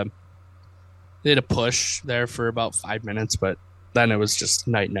 Canisius they had a push there for about 5 minutes, but then it was just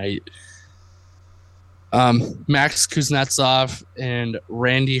night. Max Kuznetsov and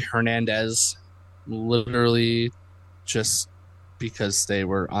Randy Hernandez literally just because they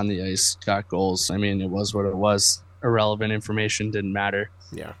were on the ice got goals. I mean, it was what it was. Irrelevant information, didn't matter.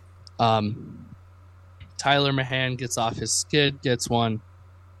 Yeah. Tyler Mahan gets off his skid, gets one.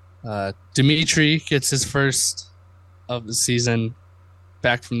 Dimitri gets his first of the season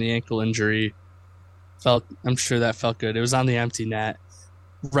back from the ankle injury. I'm sure that felt good. It was on the empty net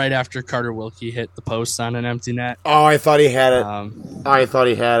right after Carter Wilkie hit the post on an empty net. Oh, I thought he had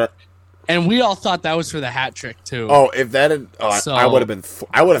it. And we all thought that was for the hat trick too. Oh, if that had, I would have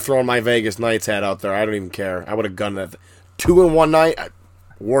I would have thrown my Vegas Knights hat out there. I don't even care. I would have gunned that. 2 in one night,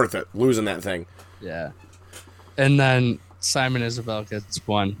 worth it. Losing that thing. Yeah. And then Simon Isabel gets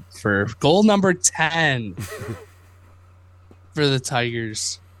one for goal number 10 for the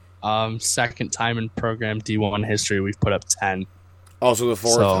Tigers. Second time in program D1 history we've put up 10. Also the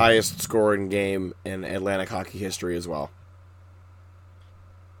fourth highest scoring game in Atlantic hockey history as well.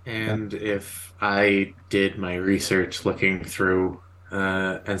 And if I did my research looking through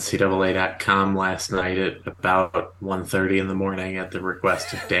NCAA.com last night at about 1:30 in the morning at the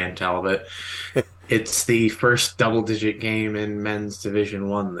request of Dan Talbot, it's the first double-digit game in men's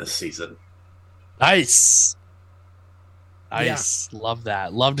Division I this season. Nice. Love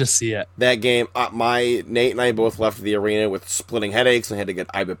that. Love to see it. That game, Nate and I both left the arena with splitting headaches and had to get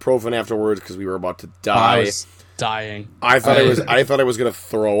ibuprofen afterwards because we were about to die. I was dying. I thought I was going to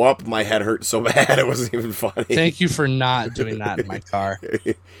throw up. My head hurt so bad it wasn't even funny. Thank you for not doing that in my car.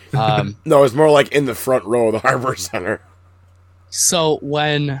 No, it was more like in the front row of the Harbor Center. So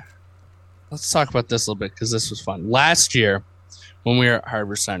let's talk about this a little bit because this was fun. Last year when we were at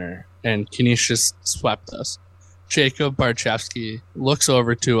Harbor Center and Canisius swept us, Jacob Barchevsky looks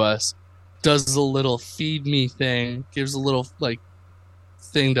over to us, does a little feed me thing, gives a little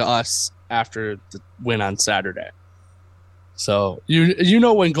thing to us after the win on Saturday. So you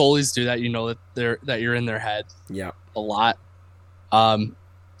know when goalies do that, you know that you're in their head. Yeah, a lot.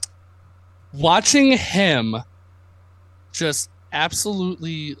 Watching him just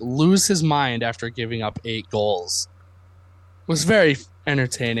absolutely lose his mind after giving up 8 goals was very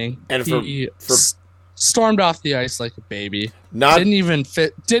entertaining. And He for stormed off the ice like a baby. not Didn't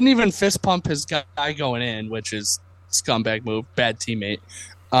even fist pump his guy going in, which is scumbag move, bad teammate.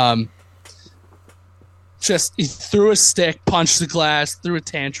 Just he threw a stick, punched the glass, threw a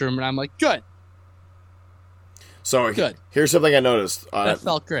tantrum, and I'm like, good. so Good. here's something I noticed. That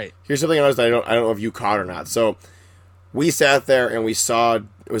felt great. Here's something I noticed. I don't know if you caught or not. So we sat there and we saw.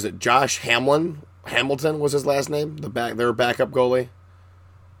 Was it Josh Hamilton? Hamilton was his last name. Their backup goalie.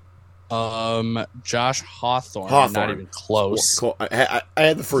 Josh Hawthorne. Hawthorne. Not even close. I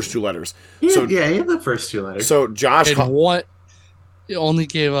had the first two letters. Yeah, So he had the first two letters. so Josh. He only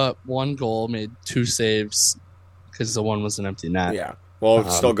gave up one goal, made 2 saves because the one was an empty net. Yeah. Well,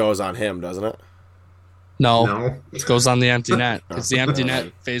 it still goes on him, doesn't it? No, it goes on the empty net because the empty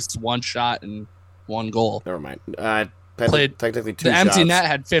net faced 1 shot and 1 goal. Never mind. Played technically 2 The shots. empty net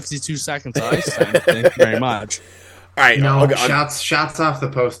had 52 seconds of ice time. Thank you very much. All right. No, okay, shots off the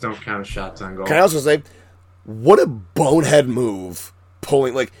post don't count as shots on goal. Can I also say, what a bonehead move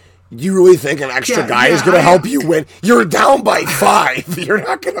pulling like. You really think an extra guy is going to help you win? You're down by 5. You're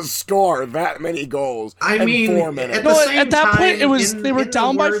not going to score that many goals in 4 minutes. At that point, they were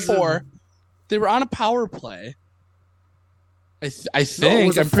down by 4. They were on a power play. I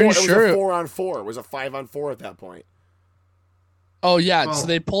think. I'm pretty sure. It was a 4-on-4. It was a 5-on-4 at that point. Oh, yeah. So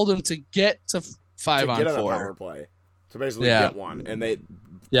they pulled him to get to 5-on-4. To get on a power play. To basically get one. And they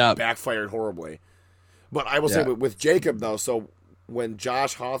backfired horribly. But I will say with Jacob, though, so when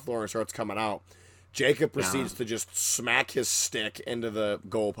Josh Hawthorne starts coming out, Jacob proceeds to just smack his stick into the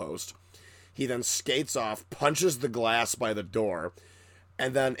goalpost. He then skates off, punches the glass by the door,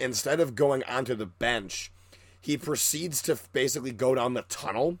 and then instead of going onto the bench, he proceeds to basically go down the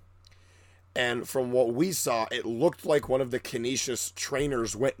tunnel. And from what we saw, it looked like one of the Canisius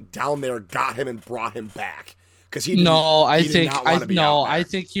trainers went down there, got him, and brought him back. Because I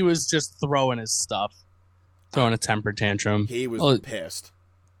think he was just throwing his stuff. Throwing a temper tantrum. He was pissed.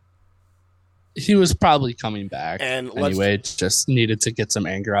 He was probably coming back. And anyway, just needed to get some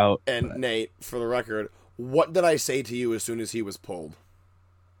anger out. And Nate, for the record, what did I say to you as soon as he was pulled?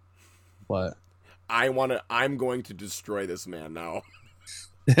 What? I'm going to destroy this man now.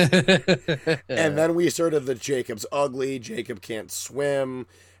 And then we started the Jacob's ugly. Jacob can't swim.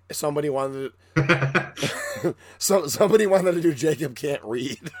 Somebody wanted to, somebody wanted to do Jacob can't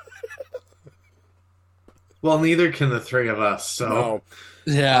read. Well, neither can the 3 of us. So no.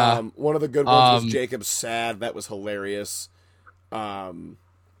 Yeah. One of the good ones was Jacob's sad. That was hilarious. That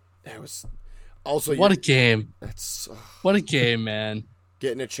was also what a game. What a game, man.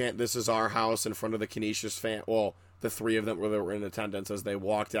 Getting a chant, "This is our house" in front of the Canisius fan. Well, the 3 of them were in attendance as they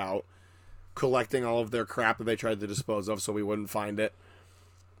walked out, collecting all of their crap that they tried to dispose of so we wouldn't find it.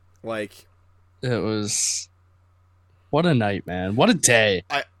 Like, it was. What a night, man. What a day.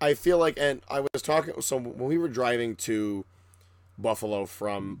 I feel like, and I was talking, so when we were driving to Buffalo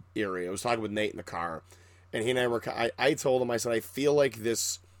from Erie, I was talking with Nate in the car, and he and I were, I told him, I said, I feel like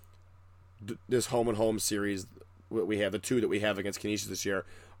this home and home series we have, the 2 that we have against Canisius this year,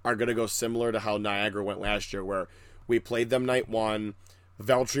 are going to go similar to how Niagara went last year, where we played them night 1.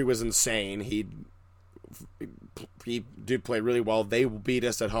 Veltri was insane. He did play really well. They beat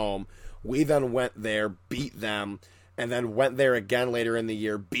us at home. We then went there, beat them, and then went there again later in the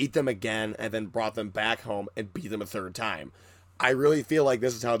year, beat them again, and then brought them back home and beat them a 3rd time. I really feel like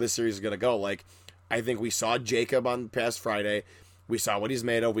this is how this series is going to go. Like, I think we saw Jacob on past Friday. We saw what he's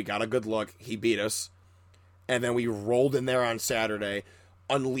made of. We got a good look. He beat us. And then we rolled in there on Saturday,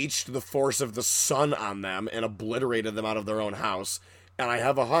 unleashed the force of the sun on them, and obliterated them out of their own house. And I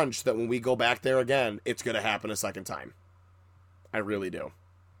have a hunch that when we go back there again, it's going to happen a 2nd time. I really do.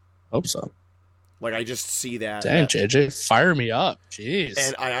 Hope so. Like, I just see that. Dang, JJ, fire me up. Jeez.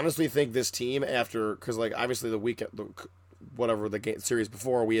 And I honestly think this team, after, because, like, obviously the weekend, whatever the series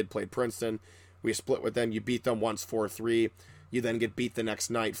before, we had played Princeton. We split with them. You beat them once 4-3. You then get beat the next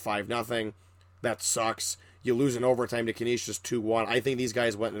night 5-0. That sucks. You lose in overtime to Canisius 2-1. I think these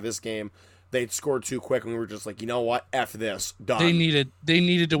guys went into this game. They'd scored too quick, and we were just like, you know what? F this. Done. They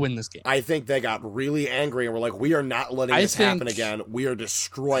needed to win this game. I think they got really angry and were like, we are not letting this happen again. We are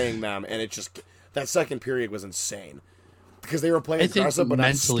destroying them. And it just, that second period was insane. Because they were playing aggressive, but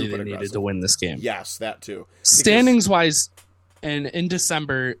mentally they needed to win this game. Yes, that too. Standings-wise, and in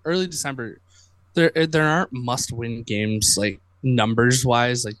December, early December, there aren't must-win games, like,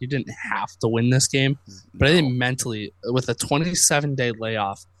 numbers-wise. Like, you didn't have to win this game. But I think mentally, with a 27-day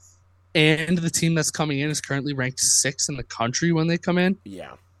layoff, and the team that's coming in is currently ranked 6th in the country when they come in.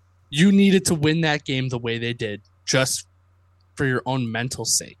 Yeah. You needed to win that game the way they did, just for your own mental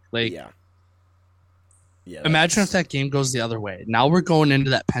sake. Like, yeah. Yeah. Imagine if that game goes the other way. Now we're going into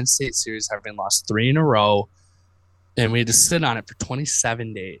that Penn State series having lost 3 in a row, and we had to sit on it for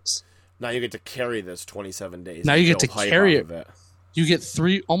 27 days. Now you get to carry this 27 days. Now and you get to build hype carry off of it. You get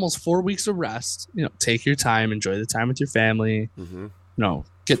almost 4 weeks of rest. Take your time, enjoy the time with your family. Mm-hmm.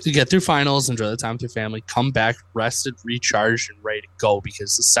 Get through finals, enjoy the time with your family. Come back rested, recharged, and ready to go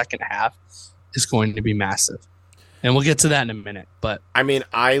because the second half is going to be massive. And we'll get to that in a minute. But I mean,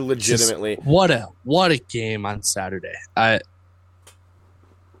 I legitimately what a game on Saturday. I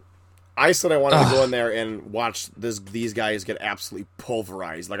said I wanted to go in there and watch these guys get absolutely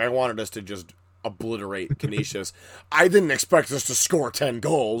pulverized. Like, I wanted us to just obliterate Canisius. I didn't expect us to score 10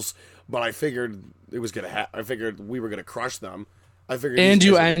 goals, but I figured it was gonna. I figured we were gonna crush them. I figured. And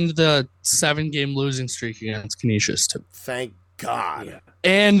you end the 7-game losing streak against Canisius too. Thank God. Yeah.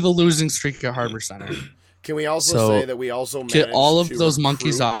 And the losing streak at Harbor Center. Can we also say that we also managed get all of to those recruit,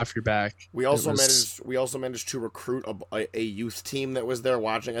 monkeys off your back? We also managed to recruit a youth team that was there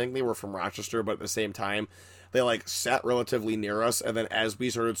watching. I think they were from Rochester, but at the same time, they sat relatively near us. And then as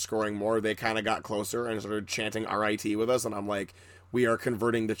we started scoring more, they kind of got closer and started chanting RIT with us. And I'm like, we are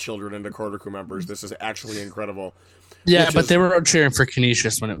converting the children into quarter crew members. This is actually incredible. Yeah, but they were cheering for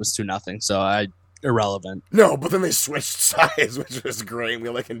Canisius when it was 2-0, so irrelevant. No, but then they switched sides, which was great. And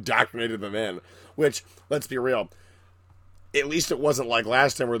we indoctrinated them in. Which, let's be real, at least it wasn't like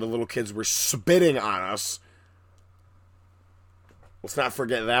last time where the little kids were spitting on us. Let's not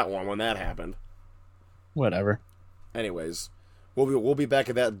forget that one when that happened. Whatever. Anyways, we'll be back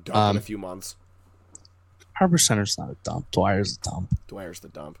at that dump in a few months. Harbor Center's not a dump. Dwyer's a dump. Dwyer's the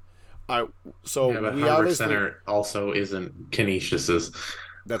dump. But We Harbor obviously Center also isn't Canisius's.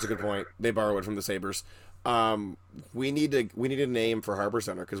 That's a good point. They borrow it from the Sabres. We need a name for Harbor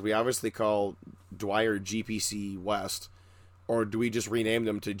Center because we obviously call Dwyer GPC West, or do we just rename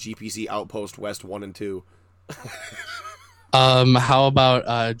them to GPC Outpost West 1 and 2? How about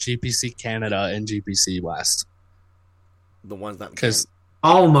GPC Canada and GPC West? The ones that because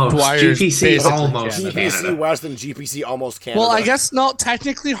almost Dwyer's GPC almost GPC Canada. West and GPC almost Canada. Well, I guess no.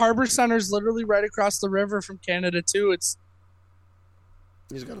 Technically, Harbor Center's literally right across the river from Canada too.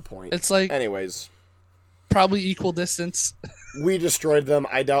 He's got a point. It's anyways. Probably equal distance. We destroyed them.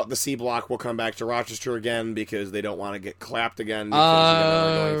 I doubt the C block will come back to Rochester again because they don't want to get clapped again.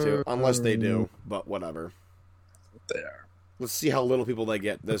 Because they're going to, unless they do. But whatever. There. Let's see how little people they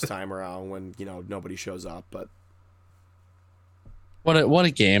get this time around when nobody shows up. But what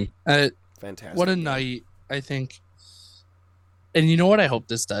a game! Fantastic. What a night! I think. And you know what I hope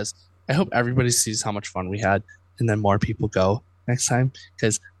this does? I hope everybody sees how much fun we had, and then more people go next time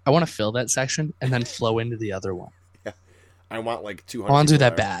because I want to fill that section and then flow into the other one. Yeah, I want 200. I want to do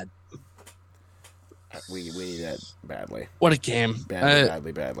that bad. We need that badly. What a game!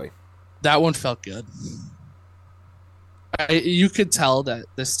 Badly. That one felt good. You could tell that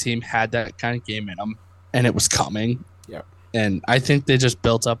this team had that kind of game in them, and it was coming. Yeah. And I think they just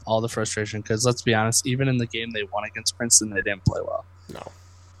built up all the frustration because let's be honest, even in the game they won against Princeton, they didn't play well. No.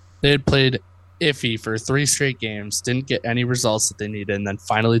 They had played iffy for 3 straight games, didn't get any results that they needed, and then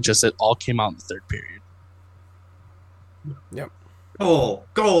finally it all came out in the third period. Yep. Goal.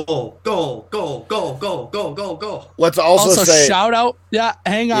 Let's also say shout out. Yeah,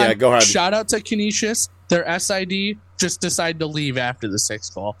 hang on. Yeah, go ahead. Shout out to Canisius. Their SID just decided to leave after the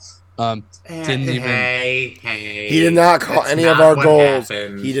 6th goal. Didn't even. Hey. He did not call That's any of not our what goals.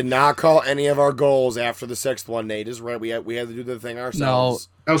 happened. He did not call any of our goals after the 6th one. Nate is right. We had to do the thing ourselves.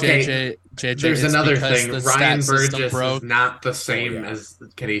 No. Okay. JJ, There's another thing. the Ryan stat system Burgess broke. is not the same Oh, yeah. as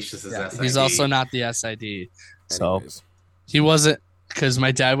Canisius's SID. He's also not the SID. So Anyways. he wasn't, because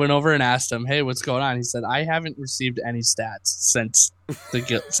my dad went over and asked him, "Hey, what's going on?" He said, "I haven't received any stats since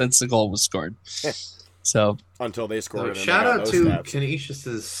the goal was scored." So Until they scored. So it and shout they got out those to stats.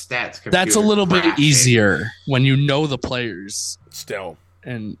 Canisius's stats computer. that's a little bit crashing. easier when you know the players Still.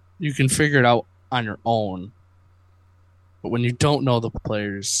 and you can figure it out on your own. But when you don't know the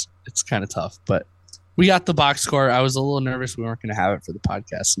players, it's kind of tough. But we got the box score. I was a little nervous we weren't going to have it for the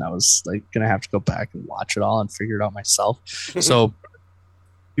podcast, and I was going to have to go back and watch it all and figure it out myself. So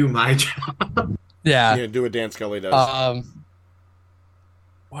Do my job. yeah. Yeah, do what Dan Scully does.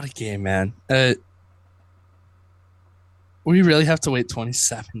 What a game, man. We really have to wait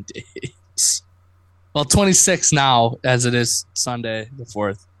 27 days. Well, 26 now, as it is Sunday the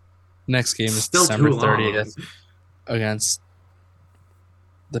 4th. Next game is Still December too long. 30th against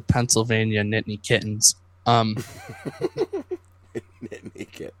the Pennsylvania Nittany Kittens. Nittany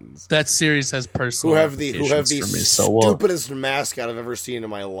Kittens. That series has personal Who have the implications for me, so stupidest mascot I've ever seen in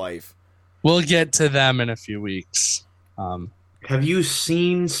my life. we'll get to them in a few weeks. Have you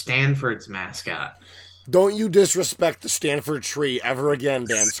seen Stanford's mascot? Don't you disrespect the Stanford Tree ever again,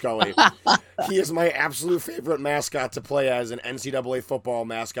 Dan Scully. He is my absolute favorite mascot to play as an NCAA football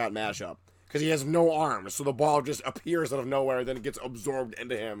mascot mashup. Because he has no arms, so the ball just appears out of nowhere, then it gets absorbed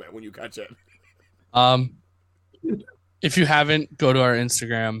into him when you catch it. If you haven't, go to our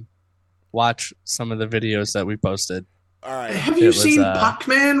Instagram, watch some of the videos that we posted. All right. Have you seen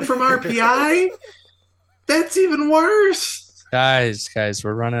Puckman from RPI? That's even worse. Guys,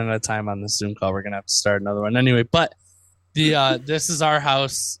 we're running out of time on this Zoom call. We're gonna have to start another one anyway. But the "This Is Our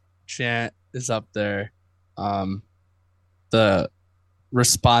House" chant is up there. The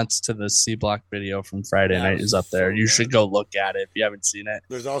response to the C Block video from Friday night is up there. You should go look at it if you haven't seen it.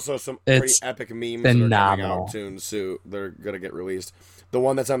 There's also some pretty epic memes that are coming out soon. They're gonna get released. The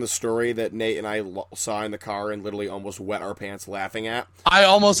one that's on the story that Nate and I saw in the car and literally almost wet our pants laughing at. I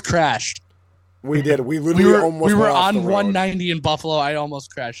almost crashed. We did. We literally we were on 190 in Buffalo. I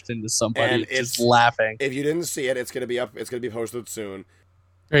almost crashed into somebody just laughing. If you didn't see it, it's gonna be up. It's gonna be posted soon.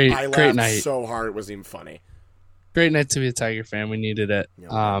 Great laughed night. So hard it wasn't even funny. Great night to be a Tiger fan. We needed it.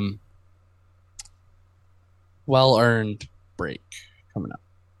 Yep. Well-earned break coming up.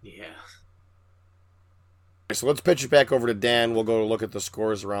 Yeah. So let's pitch it back over to Dan. We'll go look at the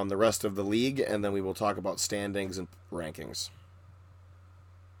scores around the rest of the league, and then we will talk about standings and rankings.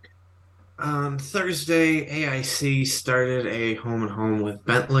 On Thursday, AIC started a home-and-home with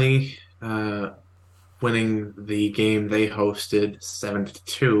Bentley, winning the game they hosted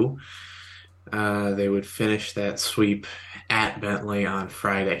 7-2. They would finish that sweep at Bentley on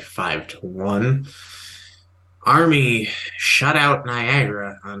Friday 5-1. Army shut out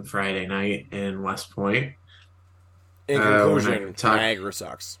Niagara on Friday night in West Point. In conclusion, Niagara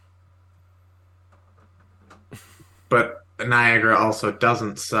sucks. But Niagara also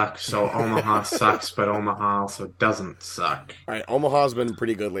doesn't suck, so Omaha sucks, but Omaha also doesn't suck. All right, Omaha's been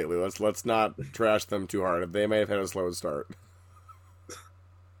pretty good lately. Let's not trash them too hard. They may have had a slow start.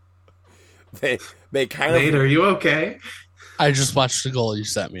 They kind of. Nate, are you okay? I just watched the goal you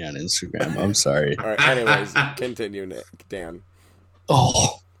sent me on Instagram. I'm sorry. All right. Anyways, continue, Nick, Dan.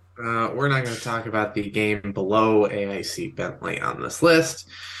 Oh. We're not going to talk about the game below AIC Bentley on this list.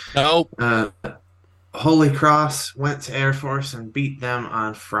 Nope. Holy Cross went to Air Force and beat them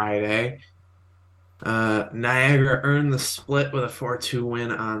on Friday. Niagara earned the split with a 4-2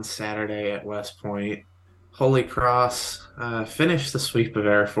 win on Saturday at West Point. Holy Cross finished the sweep of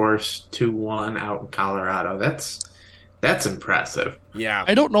Air Force 2-1 out in Colorado. That's impressive. Yeah.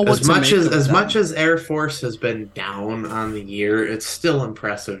 I don't know what as much as Air Force has been down on the year, it's still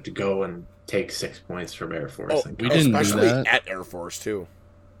impressive to go and take 6 points from Air Force. Oh, we didn't especially do that. At Air Force too.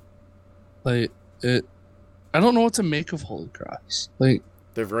 I don't know what to make of Holy Cross. They're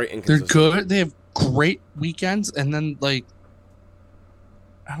very inconsistent. They're good. They have great weekends, and then I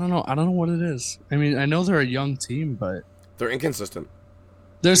don't know what it is. I mean, I know they're a young team, but they're inconsistent.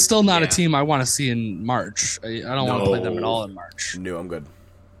 They're still not a team I want to see in March. I don't want to play them at all in March. No, I'm good.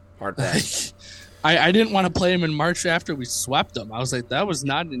 Hard pass. I didn't want to play them in March after we swept them. I was like, that was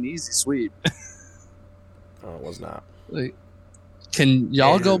not an easy sweep. Oh, it was not. Can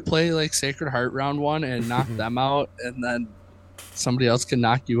y'all go play Sacred Heart round 1 and knock them out, and then somebody else can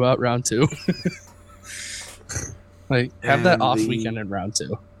knock you out round 2? Have that off weekend in round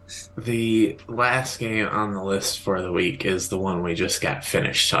 2. The last game on the list for the week is the one we just got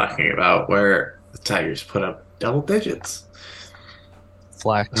finished talking about, where the Tigers put up double digits.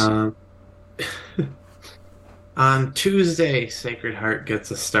 Flex. On Tuesday, Sacred Heart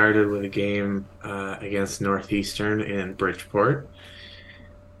gets us started with a game against Northeastern in Bridgeport.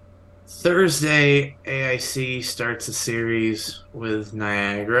 Thursday, AIC starts a series with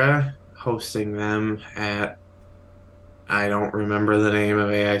Niagara, hosting them at, I don't remember the name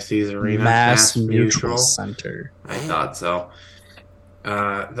of AIC's arena. Mass Mutual Center. I thought so.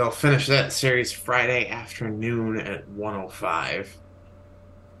 They'll finish that series Friday afternoon at 1:05.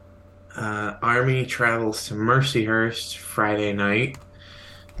 Army travels to Mercyhurst Friday night.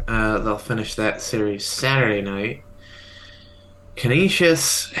 They'll finish that series Saturday night.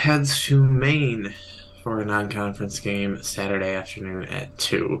 Canisius heads to Maine for a non-conference game Saturday afternoon at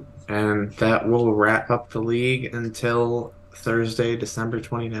 2. And that will wrap up the league until Thursday, December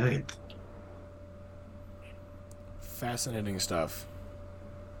 29th. Fascinating stuff.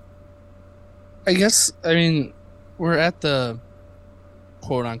 We're at the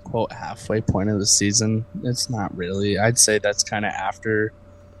quote-unquote halfway point of the season. It's not really. I'd say that's kind of after,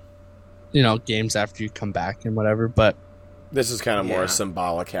 games after you come back and whatever. But this is kind of more a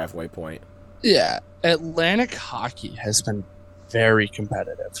symbolic halfway point. Yeah. Atlantic hockey has been very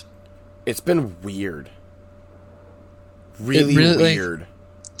competitive. It's been weird. Really weird.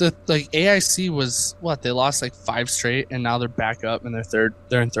 the AIC was what, they lost like 5 straight, and now they're back up and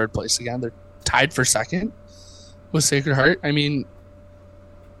they're in third place again. They're tied for second with Sacred Heart. I mean,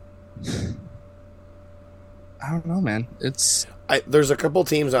 I don't know, man. It's there's a couple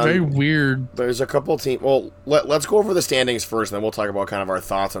teams on very weird. There's a couple teams. Well, let's go over the standings first, and then we'll talk about kind of our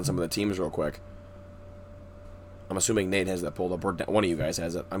thoughts on some of the teams real quick. I'm assuming Nate has that pulled up, or one of you guys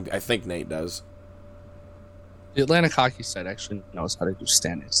has it. I think Nate does. The Atlantic Hockey site actually knows how to do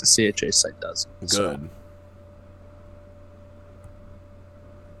standings. The CHA site does. Good.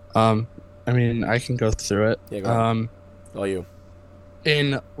 So, I mean, I can go through it. Yeah, go ahead. All you.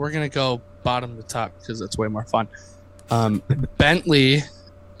 And we're gonna go bottom to top because that's way more fun. Bentley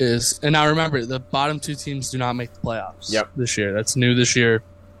is, and now remember, the bottom 2 teams do not make the playoffs. Yep. This year, that's new this year.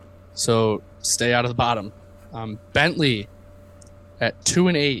 So stay out of the bottom. Bentley at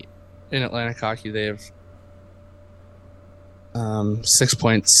 2-8 in Atlantic Hockey. They have 6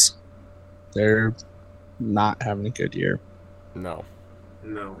 points. They're not having a good year. No.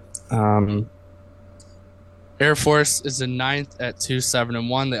 Air Force is in 9th at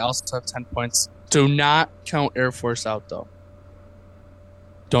 2-7-1. They also have 10 points. Do not count Air Force out, though.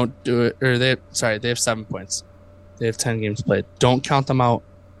 Don't do it. Or they have 7 points. They have 10 games played. Don't count them out.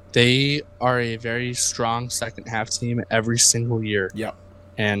 They are a very strong second half team every single year. Yep.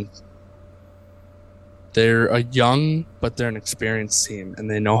 And they're a young, but they're an experienced team,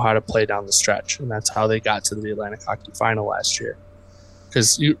 and they know how to play down the stretch. And that's how they got to the Atlantic Hockey Final last year.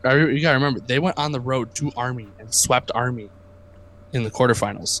 Because you got to remember, they went on the road to Army and swept Army in the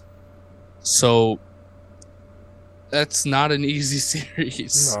quarterfinals. So that's not an easy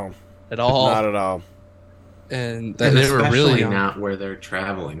series at all. Not at all. And they were really young. Not where they're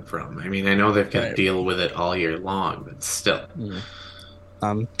traveling from. I mean, I know they've got to deal with it all year long, but still.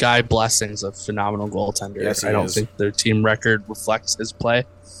 Guy Blessing's a phenomenal goaltender. Yes, I don't think their team record reflects his play.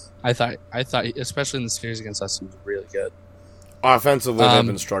 I thought, especially in the series against us, he was really good. Offensively, they've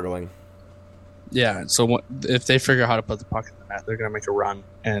been struggling. Yeah, so if they figure out how to put the puck in the net, they're going to make a run.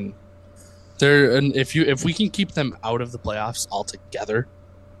 And if we can keep them out of the playoffs altogether,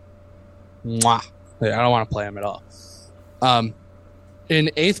 mwah, I don't want to play them at all. In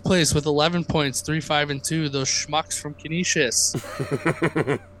 8th place with 11 points, 3-5-2, those schmucks from Canisius.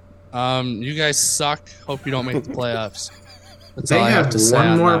 You guys suck. Hope you don't make the playoffs. That's they all I have to say one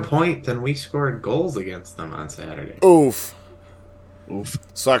on more them. point than we scored goals against them on Saturday. Oof.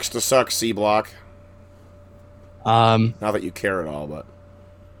 Sucks to suck, C Block. Not that you care at all, but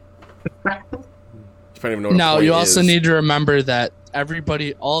you don't even know what now a you point also is. need to remember that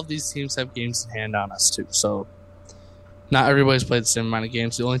all of these teams have games in hand on us too. So not everybody's played the same amount of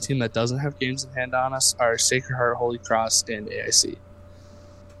games. The only team that doesn't have games in hand on us are Sacred Heart, Holy Cross, and AIC.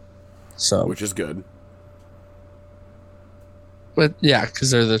 So, which is good. But yeah,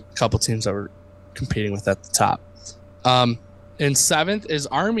 because they're the couple teams that we're competing with at the top. In 7th is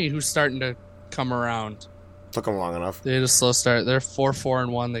Army, who's starting to come around. Took them long enough. They had a slow start. They're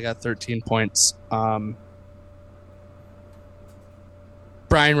 4-4-1. They got 13 points. Brian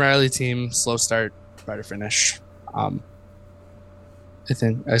Riley team, slow start, better finish. I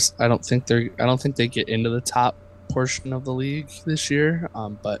don't think they get into the top portion of the league this year.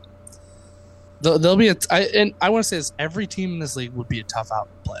 But they'll be and I want to say this: every team in this league would be a tough out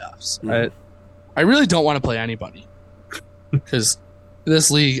in the playoffs. Mm. I really don't want to play anybody because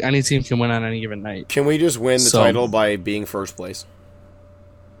this league, any team can win on any given night. Can we just win the title by being first place?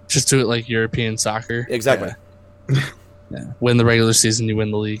 Just do it like European soccer. Exactly. Yeah. Win the regular season, you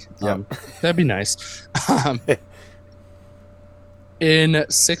win the league. That'd be nice. In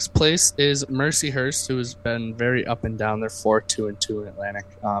 6th place is Mercyhurst, who has been very up and down. They're 4-2-2 in Atlantic.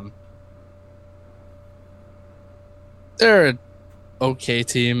 They're an okay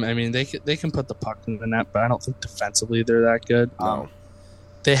team. I mean, they can put the puck in the net, but I don't think defensively they're that good. No.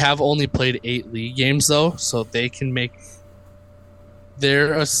 They have only played 8 league games, though, so they can make...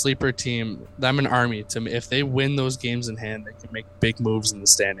 They're a sleeper team. Them and Army. If they win those games in hand, they can make big moves in the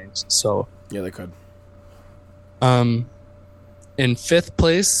standings. So yeah, they could. In 5th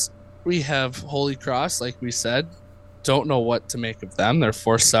place, we have Holy Cross, like we said. Don't know what to make of them. They're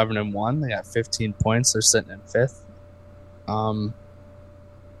 4-7-1. They got 15 points. They're sitting in 5th. I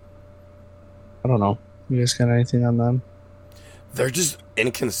don't know. You guys got anything on them? They're just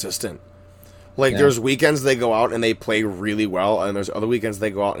inconsistent. Like, there's weekends they go out and they play really well, and there's other weekends they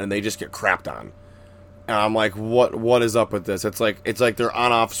go out and they just get crapped on. And I'm like, what is up with this? It's like their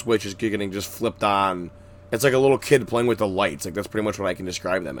on-off switch is getting just flipped on. It's like a little kid playing with the lights. Like, that's pretty much what I can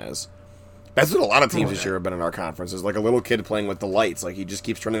describe them as. That's what a lot of teams this year have been in our conference, is like a little kid playing with the lights. Like, he just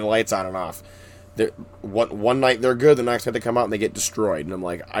keeps turning the lights on and off. One night they're good, the next night they come out and they get destroyed. And I'm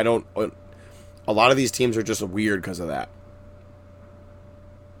like, I don't. A lot of these teams are just weird because of that.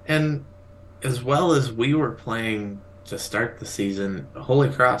 And as well as we were playing to start the season, Holy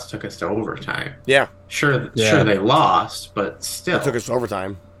Cross took us to overtime. Yeah, Sure they lost, but still. it took us to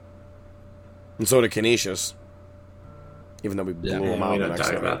overtime, and so did Canisius. Even though we blew them out we the don't next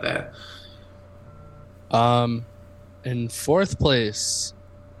talk night. about that. In fourth place,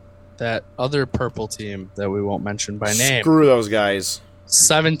 that other purple team that we won't mention by name. Screw those guys.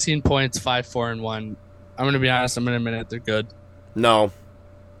 17 points, 5-4-1. I'm going to be honest, I'm going to admit it. They're good. No.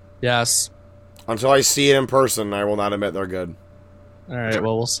 Yes. Until I see it in person, I will not admit they're good. All right,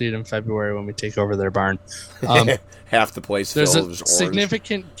 well, we'll see it in February when we take over their barn. Half the place There's filled a with just orange.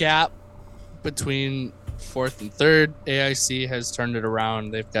 significant gap between fourth and third. AIC has turned it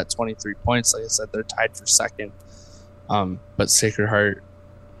around. They've got 23 points. Like I said, they're tied for second. But Sacred Heart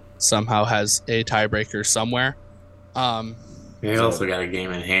somehow has a tiebreaker somewhere. They also got a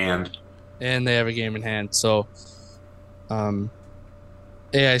game in hand. And they have a game in hand. So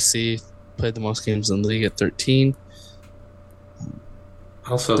AIC played the most games in the league at 13.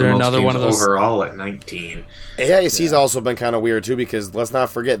 Also, They're the most another games one of those- overall at 19. AIC's also been kind of weird, too, because let's not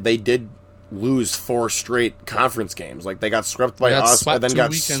forget, they did lose 4 straight conference games. Like, they got swept by us, swept and then 2 got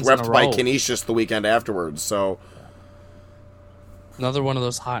weekends swept in a by row. Canisius the weekend afterwards. So, Another one of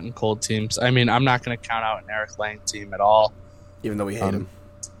those hot and cold teams. I mean, I'm not going to count out an Eric Lang team at all. even though we hate him.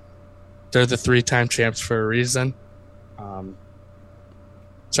 They're the 3-time champs for a reason.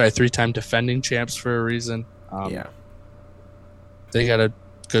 3-time defending champs for a reason. Yeah. They got a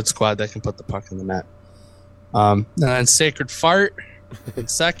good squad that can put the puck in the net. And then Sacred Fart in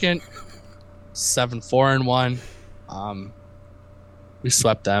second, 7-4-1. We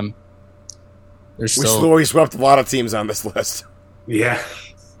swept them. They're still We swept a lot of teams on this list. Yeah.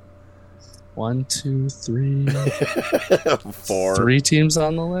 1, 2, 3, 4. 3 teams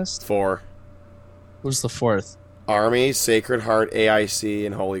on the list. 4. Who's the fourth? Army, Sacred Heart, AIC,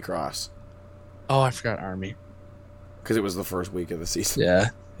 and Holy Cross. Oh, I forgot Army. Because it was the first week of the season.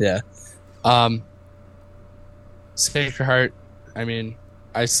 Yeah. Sacred Heart, I mean,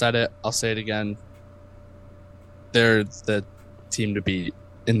 I said it, I'll say it again. They're the team to beat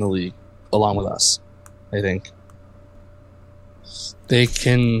in the league, along with us, I think. They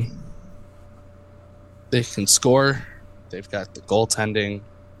can score. They've got the goaltending.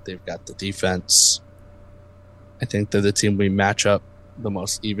 They've got the defense. I think they're the team we match up the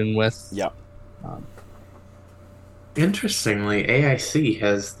most even with. Yep. Interestingly, AIC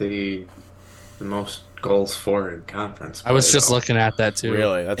has the most goals for in conference. I was play, just though. looking at that too.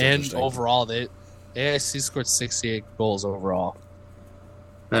 Really? That's and interesting. overall, AIC scored 68 goals overall.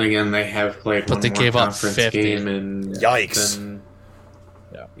 Then again, they have played But one they more gave up conference 50. game in Yikes.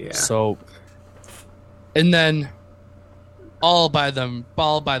 Yeah. So, and then all by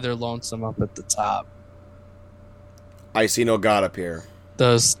their lonesome up at the top. I see no God up here.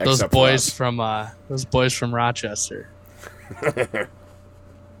 Those Except for boys us. from Rochester.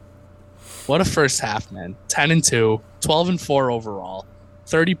 What a first half, man. 10-2, 12-4 overall,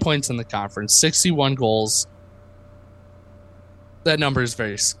 30 points in the conference, 61 goals. That number is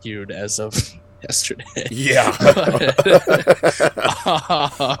very skewed as of yesterday. Yeah.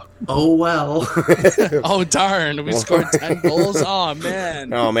 Oh well. Oh darn, we scored 10 goals. Oh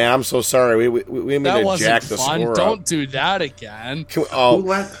man. Oh, man, I'm so sorry. We made That to wasn't jack the fun. score Don't up. do that again. Can we, Who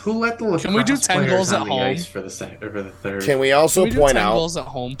let the lacrosse Can we do 10 players goals on at the home? ice for the third? can we also Can we do point 10 out... goals at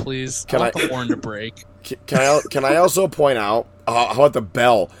home, please? Can I want I- the horn to break. Can I also point out... how about the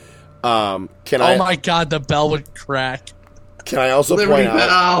bell? Oh my god, the bell would crack. Can I also Liberty point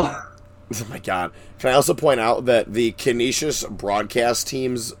out... Bell. Oh my god. Can I also point out that the Canisius broadcast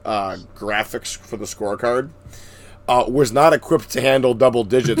team's graphics for the scorecard was not equipped to handle double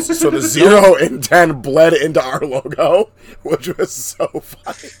digits, so the 0 and 10 bled into our logo, which was so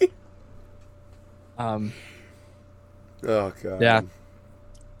funny. Oh god. Yeah.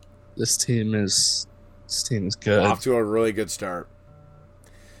 This team is good. Off to a really good start.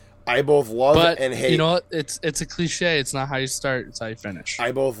 I both love But and hate. you know what? It's a cliche. It's not how you start, it's how you finish.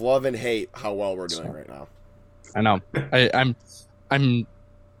 I both love and hate how well we're doing right now. I know. I'm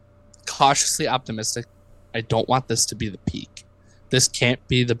cautiously optimistic. I don't want this to be the peak. This can't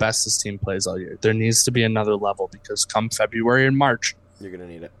be the best this team plays all year. There needs to be another level because come February and March, You're gonna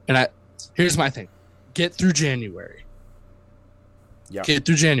need it. and here's my thing: get through January. Yeah. Get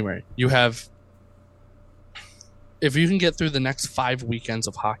through January. You have, if you can get through the next 5 weekends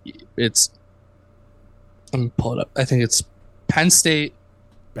of hockey, let me pull it up. I think it's Penn State,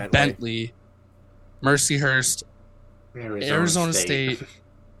 Bentley, Mercyhurst, Arizona State,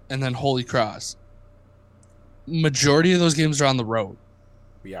 and then Holy Cross. majority of those games are on the road.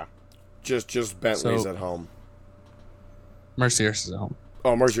 Yeah. Just Bentley's So- at home. Mercyhurst is at home.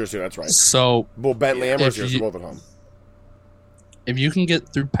 Oh, Mercyhurst, that's right. So Well, Bentley and If Mercyhurst you- are both at home. if you can get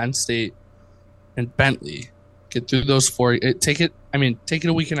through Penn State and Bentley, get through those four, take it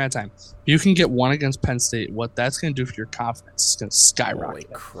a weekend at a time. If you can get one against Penn State, what that's going to do for your confidence is going to Holy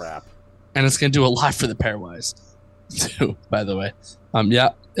skyrocket. crap. And it's going to do a lot for the pairwise, too, by the way. Yeah,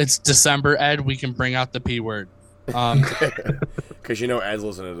 it's December, Ed. We can bring out the P word. Because you know Ed's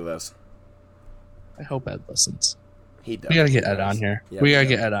listening to this. I hope Ed listens. He does. We got to get Ed on here. Yeah, we got to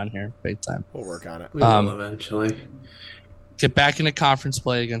do. get Ed on here big time. We'll work on it. We Um, will eventually. Get back into conference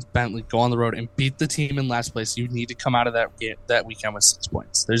play against Bentley, go on the road, and beat the team in last place. You need to come out of that weekend with 6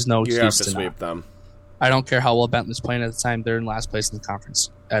 points. There's no You have excuse to to not. sweep them. I don't care how well Bentley's playing at the time. They're in last place in the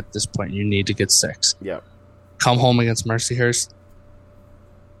conference at this point. You need to get 6. Yep. Come home against Mercyhurst.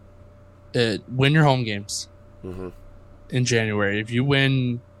 Win your home games Mm-hmm. in January. If you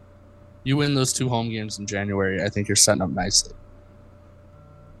win those 2 home games in January, I think you're setting up nicely.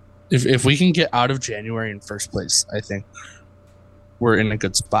 If we can get out of January in first place, I think we're in a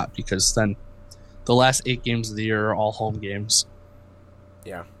good spot because then the last 8 games of the year are all home games.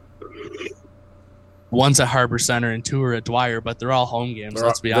 Yeah. One's at Harbor Center and 2 are at Dwyer, but they're all home games.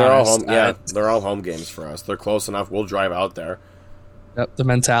 Let's be they're honest. all home. Yeah, they're all home games for us. They're close enough. We'll drive out there. Yep, the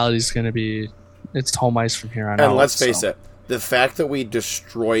mentality is going to be it's home ice from here on out. And let's face so. it, the fact that we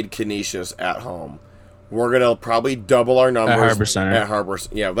destroyed Canisius at home, we're gonna probably double our numbers Harbor Center. At Harbor.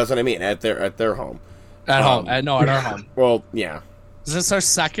 Yeah, that's what I mean. At their home. At home. At our home. Well, yeah, Is this our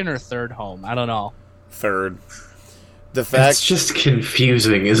second or third home? I don't know. third. The It's fact just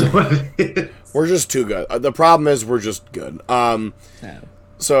confusing, is what it is. we're just too good. The problem is we're just good. Yeah,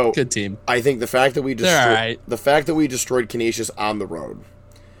 So good team. I think the fact that we They're all right. destroyed Canisius on the road,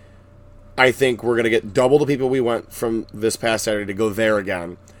 I think we're gonna get double the people we went from this past Saturday to go there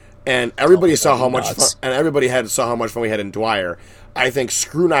again, and everybody saw how much fun, nuts. and everybody saw how much fun we had in Dwyer. I think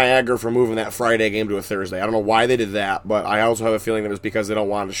screw Niagara for moving that Friday game to a Thursday. I don't know why they did that, but I also have a feeling that it was because they don't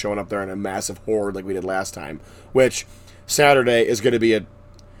want us showing up there in a massive horde like we did last time. Which Saturday is going to be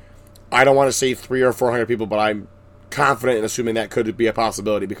I don't want to say 300 or 400 people, but I'm confident in assuming that could be a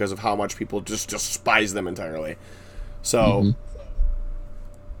possibility because of how much people just despise them entirely. So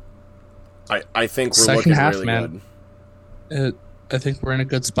I think we're Second looking half, really man. good. I think we're in a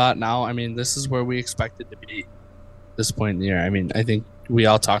good spot now. I mean, this is where we expected to be this point in the year. I mean, I think we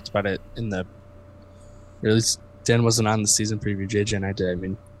all talked about it or at least Dan wasn't on the season preview. JJ and I did. I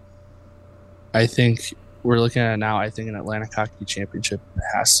mean, I think we're looking at it now. I think an Atlantic Hockey Championship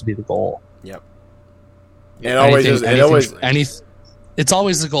has to be the goal. Yep. It always is. It always it's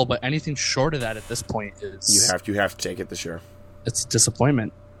always the goal, but anything short of that at this point is you have to take it this year. it's a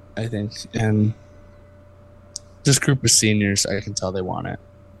disappointment, I think. And this group of seniors, I can tell they want it.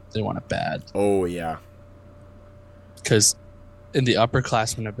 They want it bad. Oh yeah. Because in the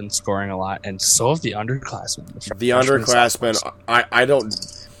upperclassmen have been scoring a lot, and so have the underclassmen. The underclassmen, I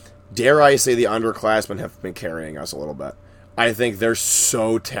don't dare I say the underclassmen have been carrying us a little bit. I think they're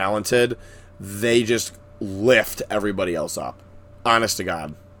so talented, they just lift everybody else up. Honest to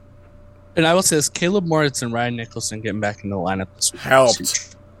God. And I will say this, Caleb Moritz and Ryan Nicholson getting back in the lineup this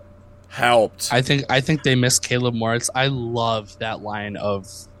week Helped. I think they missed Caleb Moritz. I love that line of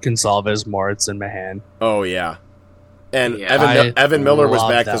Gonsalves, Moritz, and Mahan. Oh yeah. And Yeah. Evan Miller was love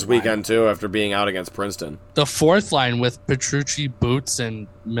back that this weekend too after being out against Princeton. The fourth line with Petrucci, Boots, and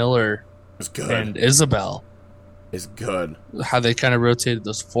Miller It's good. and Isabel. It's good. How they kind of rotated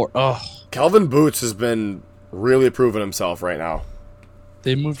those four. Oh, Calvin Boots has been really proving himself right now.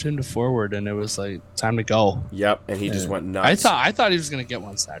 they moved him to forward, and it was like time to go. Yep, and he just went nuts. I thought he was going to get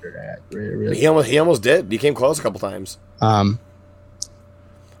one Saturday. Really. He almost did. He came close a couple times.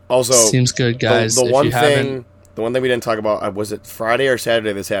 Also, Seems good, guys. The If one you haven't- thing we didn't talk about was it Friday or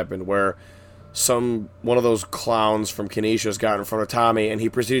Saturday this happened where one of those clowns from Canisius got in front of Tommy and he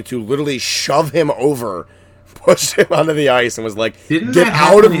proceeded to literally shove him over, pushed him onto the ice, and was like, Didn't "Get that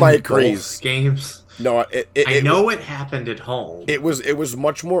out happen of in my both crease!" games? No, I know it happened at home. It was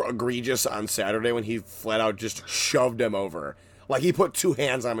much more egregious on Saturday when he flat out just shoved him over. Like he put 2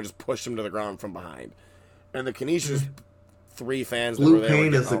 hands on him and just pushed him to the ground from behind. And the Canisius 3 fans that were Blue there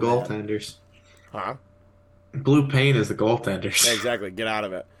Pain were is the getting all mad. goaltenders. Huh? Blue Pain is the goaltenders. Yeah, exactly. Get out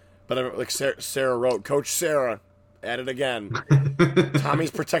of it. But like Sarah wrote, Coach Sarah, at it again.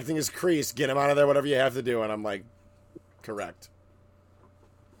 Tommy's protecting his crease. Get him out of there, whatever you have to do. And I'm like, correct.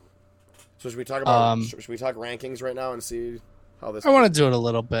 So should we talk about should we talk rankings right now and see how this? I want to do it a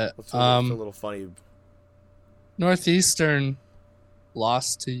little bit. Let's do a little funny. Northeastern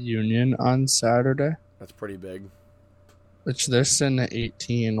lost to Union on Saturday. That's pretty big. Which they're sitting at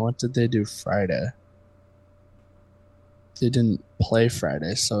 18. What did they do Friday? They didn't play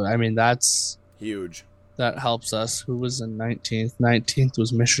Friday, so I mean that's huge. That helps us. Who was in 19th? 19th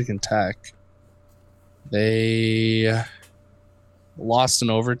was Michigan Tech. They lost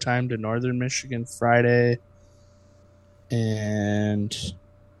in overtime to Northern Michigan Friday and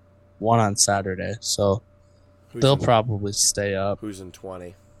won on Saturday. So they'll probably stay up. Who's in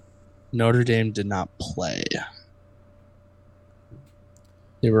 20? Notre Dame did not play.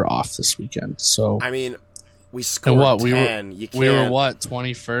 They were off this weekend. So I mean, we scored 10. We were what,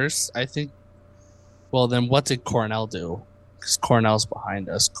 21st? I think. Well, then what did Cornell do? Because Cornell's behind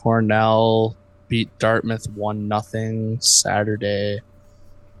us. Cornell beat Dartmouth 1-0 Saturday.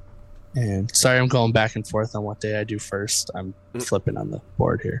 And sorry, I'm going back and forth on what day I do first. I'm flipping on the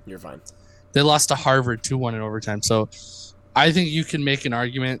board here. You're fine. They lost to Harvard 2-1 in overtime. So I think you can make an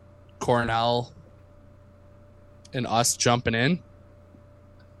argument, Cornell and us jumping in.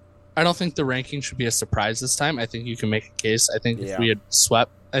 I don't think the ranking should be a surprise this time. I think you can make a case. I think if we had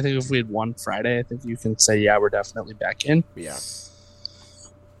swept, I think if we had won Friday, I think you can say, yeah, we're definitely back in. Yeah.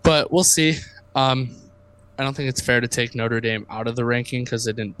 But we'll see. I don't think it's fair to take Notre Dame out of the ranking because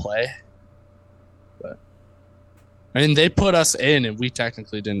they didn't play. But I mean, they put us in and we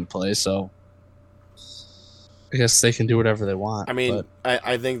technically didn't play, so I guess they can do whatever they want. I mean,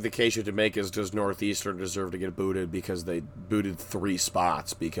 I think the case you have to make is, does Northeastern deserve to get booted because they booted 3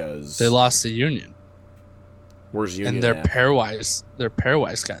 spots because they lost to Union. Where's Union? And their pairwise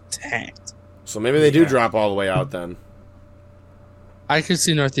got tanked. So maybe they do drop all the way out then. I could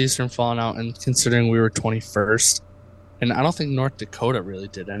see Northeastern falling out, and considering we were 21st, and I don't think North Dakota really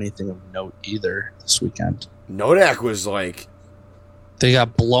did anything of note either this weekend. Nodak was like... They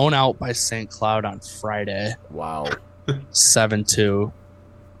got blown out by St. Cloud on Friday. Wow. 7-2.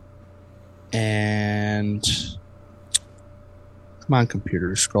 And... Come on,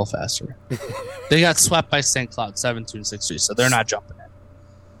 computer, scroll faster. They got swept by St. Cloud 7-2 and 6-3, so they're not jumping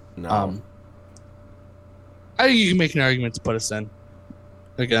in. No. I think you can make an argument to put us in.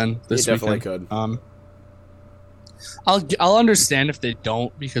 Again, this definitely weekend. could. I'll understand if they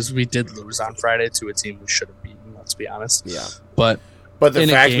don't, because we did lose on Friday to a team we should have beaten, let's be honest. Yeah. But the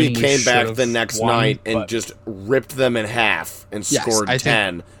fact we came back the next night and just ripped them in half and scored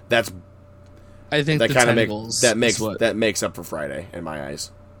 10, I think that the kind 10 of goals that makes up for Friday in my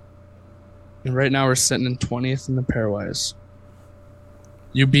eyes. And right now we're sitting in 20th in the pairwise.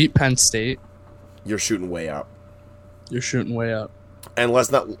 You beat Penn State. You're shooting way up. You're shooting way up. And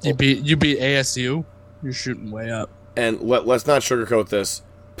let's not... You beat ASU. You're shooting way up. And let's not sugarcoat this.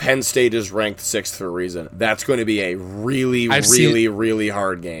 Penn State is ranked 6th for a reason. That's going to be a really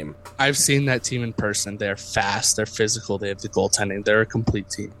hard game. I've seen that team in person. They're fast. They're physical. They have the goaltending. They're a complete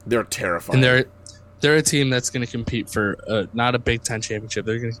team. They're terrifying. And they're a team that's going to compete for not a Big Ten championship.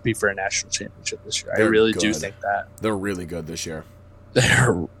 They're going to compete for a national championship this year. I really do think that. They're really good this year.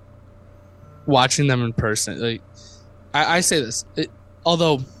 They're watching them in person. Like I say this,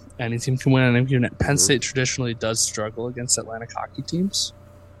 although any team can win on any given night, Penn State traditionally does struggle against Atlantic hockey teams.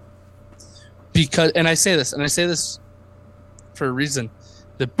 And I say this for a reason.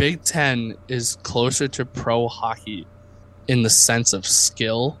 The Big Ten is closer to pro hockey in the sense of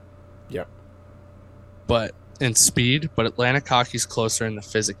skill. Yep. And speed, but Atlantic hockey is closer in the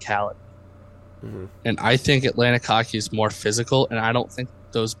physicality. Mm-hmm. And I think Atlantic hockey is more physical, and I don't think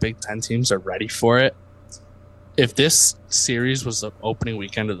those Big Ten teams are ready for it. If this series was the opening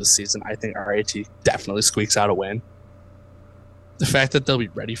weekend of the season, I think RAT definitely squeaks out a win. The fact that they'll be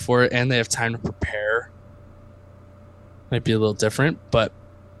ready for it and they have time to prepare might be a little different, but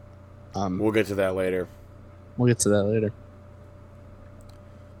we'll get to that later.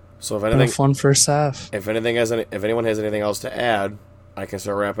 So if anything, fun first half. If anyone has anything else to add, I can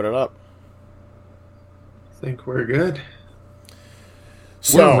start wrapping it up. I think we're good.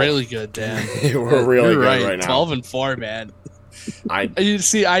 We're really good, Dan. We're really good right now. 12-4, man. I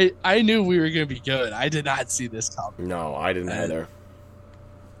knew we were going to be good. I did not see this coming. No, I didn't either.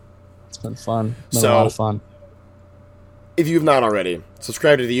 It's been fun. A lot of fun. If you have not already,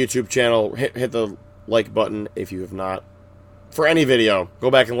 subscribe to the YouTube channel. Hit the like button if you have not. For any video, go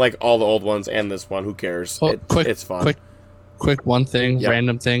back and like all the old ones and this one. Who cares? It's fun. Quick one thing,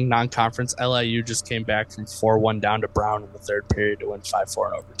 random thing, non-conference. LIU just came back from 4-1 down to Brown in the third period to win 5-4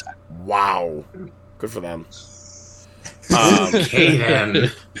 in overtime. Wow. Good for them. Okay,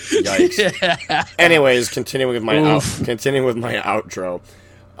 then. Yikes. Yeah. Anyways, continuing with my outro.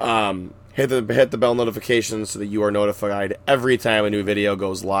 Hit the bell notifications so that you are notified every time a new video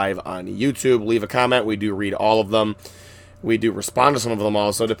goes live on YouTube. Leave a comment. We do read all of them. We do respond to some of them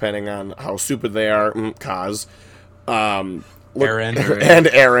also, depending on how stupid they are. Kaz. Aaron. And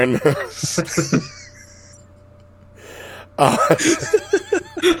Aaron.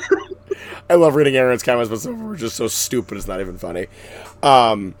 I love reading Aaron's comments, but some of them are just so stupid it's not even funny.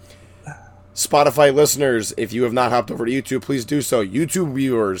 Spotify listeners, if you have not hopped over to YouTube, please do so. YouTube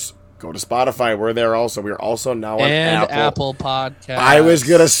viewers, go to Spotify. We're there also. We are also now on Apple Podcasts. I was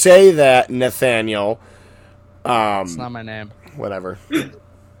going to say that, Nathaniel. It's not my name. Whatever.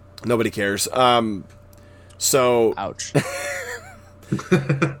 Nobody cares. So... Ouch.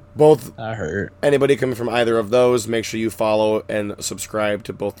 Both... That hurt. Anybody coming from either of those, make sure you follow and subscribe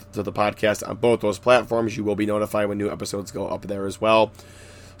to the podcast on both those platforms. You will be notified when new episodes go up there as well.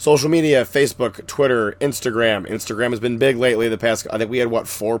 Social media, Facebook, Twitter, Instagram. Instagram has been big lately. I think we had,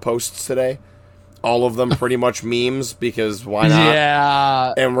 4 posts today? All of them pretty much memes, because why not?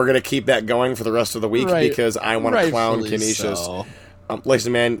 Yeah. And we're going to keep that going for the rest of the week because I want to clown Canisius. So.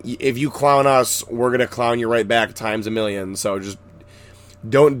 Listen, man, if you clown us, we're going to clown you right back times a million. So just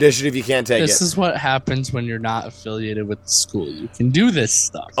don't dish it if you can't take it. This is what happens when you're not affiliated with the school. You can do this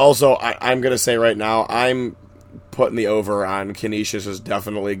stuff. Also, I'm going to say right now, I'm putting the over on Canisius is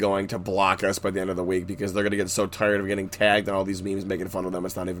definitely going to block us by the end of the week because they're going to get so tired of getting tagged on all these memes making fun of them.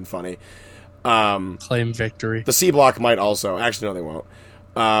 It's not even funny. Claim victory. The C Block might also. Actually, no, they won't.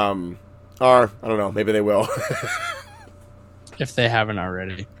 Or, I don't know, maybe they will. If they haven't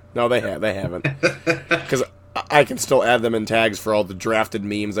already. No, they haven't. Because I can still add them in tags for all the drafted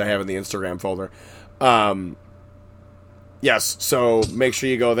memes I have in the Instagram folder. Yes, so make sure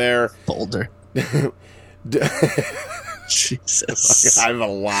you go there. Folder. Jesus. I have a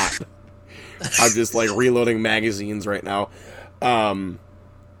lot. I'm just like reloading magazines right now.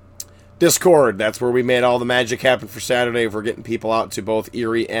 Discord, that's where we made all the magic happen for Saturday. We're getting people out to both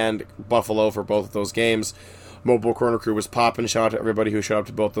Erie and Buffalo for both of those games. Mobile Corner Crew was popping. Shout out to everybody who showed up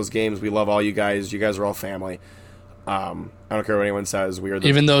to both those games. We love all you guys. You guys are all family. I don't care what anyone says. We are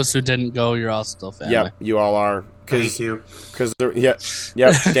even those who didn't go. You're all still family. Yeah, you all are. Thank you. Because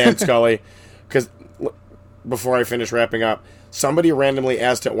Dan Scully. Because before I finish wrapping up, somebody randomly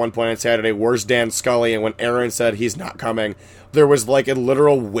asked at one point on Saturday, "Where's Dan Scully?" And when Aaron said he's not coming, there was like a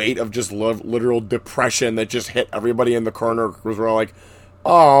literal weight of just literal depression that just hit everybody in the corner. Because we're all like,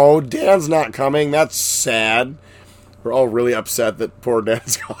 "Oh, Dan's not coming. That's sad." We're all really upset that poor Dan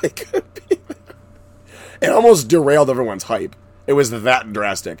Scully couldn't be there. It almost derailed everyone's hype. It was that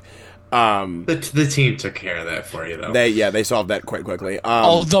drastic. The team took care of that for you, though. They solved that quite quickly.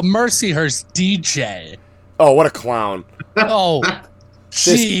 The Mercyhurst DJ. Oh, what a clown. Oh,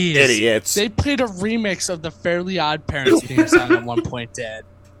 jeez. Idiots. They played a remix of the Fairly Odd Parents theme song at one point, Dad.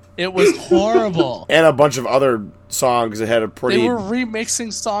 It was horrible. And a bunch of other songs that had a pretty... They were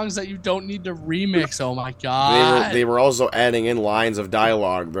remixing songs that you don't need to remix. Oh, my God. They were also adding in lines of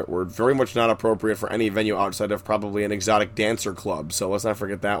dialogue that were very much not appropriate for any venue outside of probably an exotic dancer club. So let's not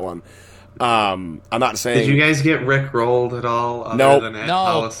forget that one. I'm not saying... Did you guys get Rick rolled at all? Other Nope. than at No.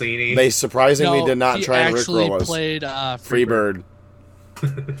 Policini? They surprisingly did not try and rickroll us. He actually played Freebird.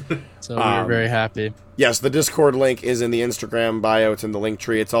 So we were very happy. Yes, the Discord link is in the Instagram bio. It's in the link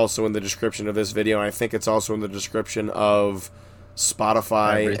tree. It's also in the description of this video. And I think it's also in the description of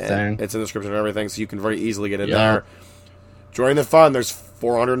Spotify. Everything. It's in the description of everything, so you can very easily get in there. Join the fun. There's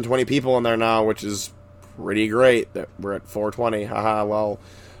 420 people in there now, which is pretty great. We're at 420. Haha, lol.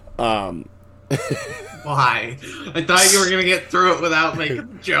 Why? I thought you were going to get through it without making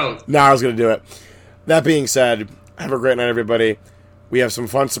the joke. No, I was going to do it. That being said, have a great night, everybody. We have some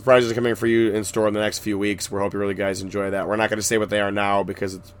fun surprises coming for you in store in the next few weeks. We hope you really guys enjoy that. We're not going to say what they are now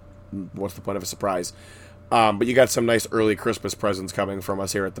because what's the point of a surprise? But you got some nice early Christmas presents coming from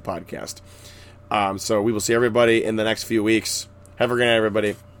us here at the podcast. So we will see everybody in the next few weeks. Have a great night,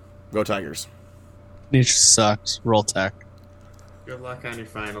 everybody. Go Tigers. Niche sucks. Roll Tech. Good luck on your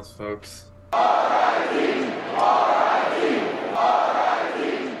finals, folks. R.I.P. R.I.P. R.I.P.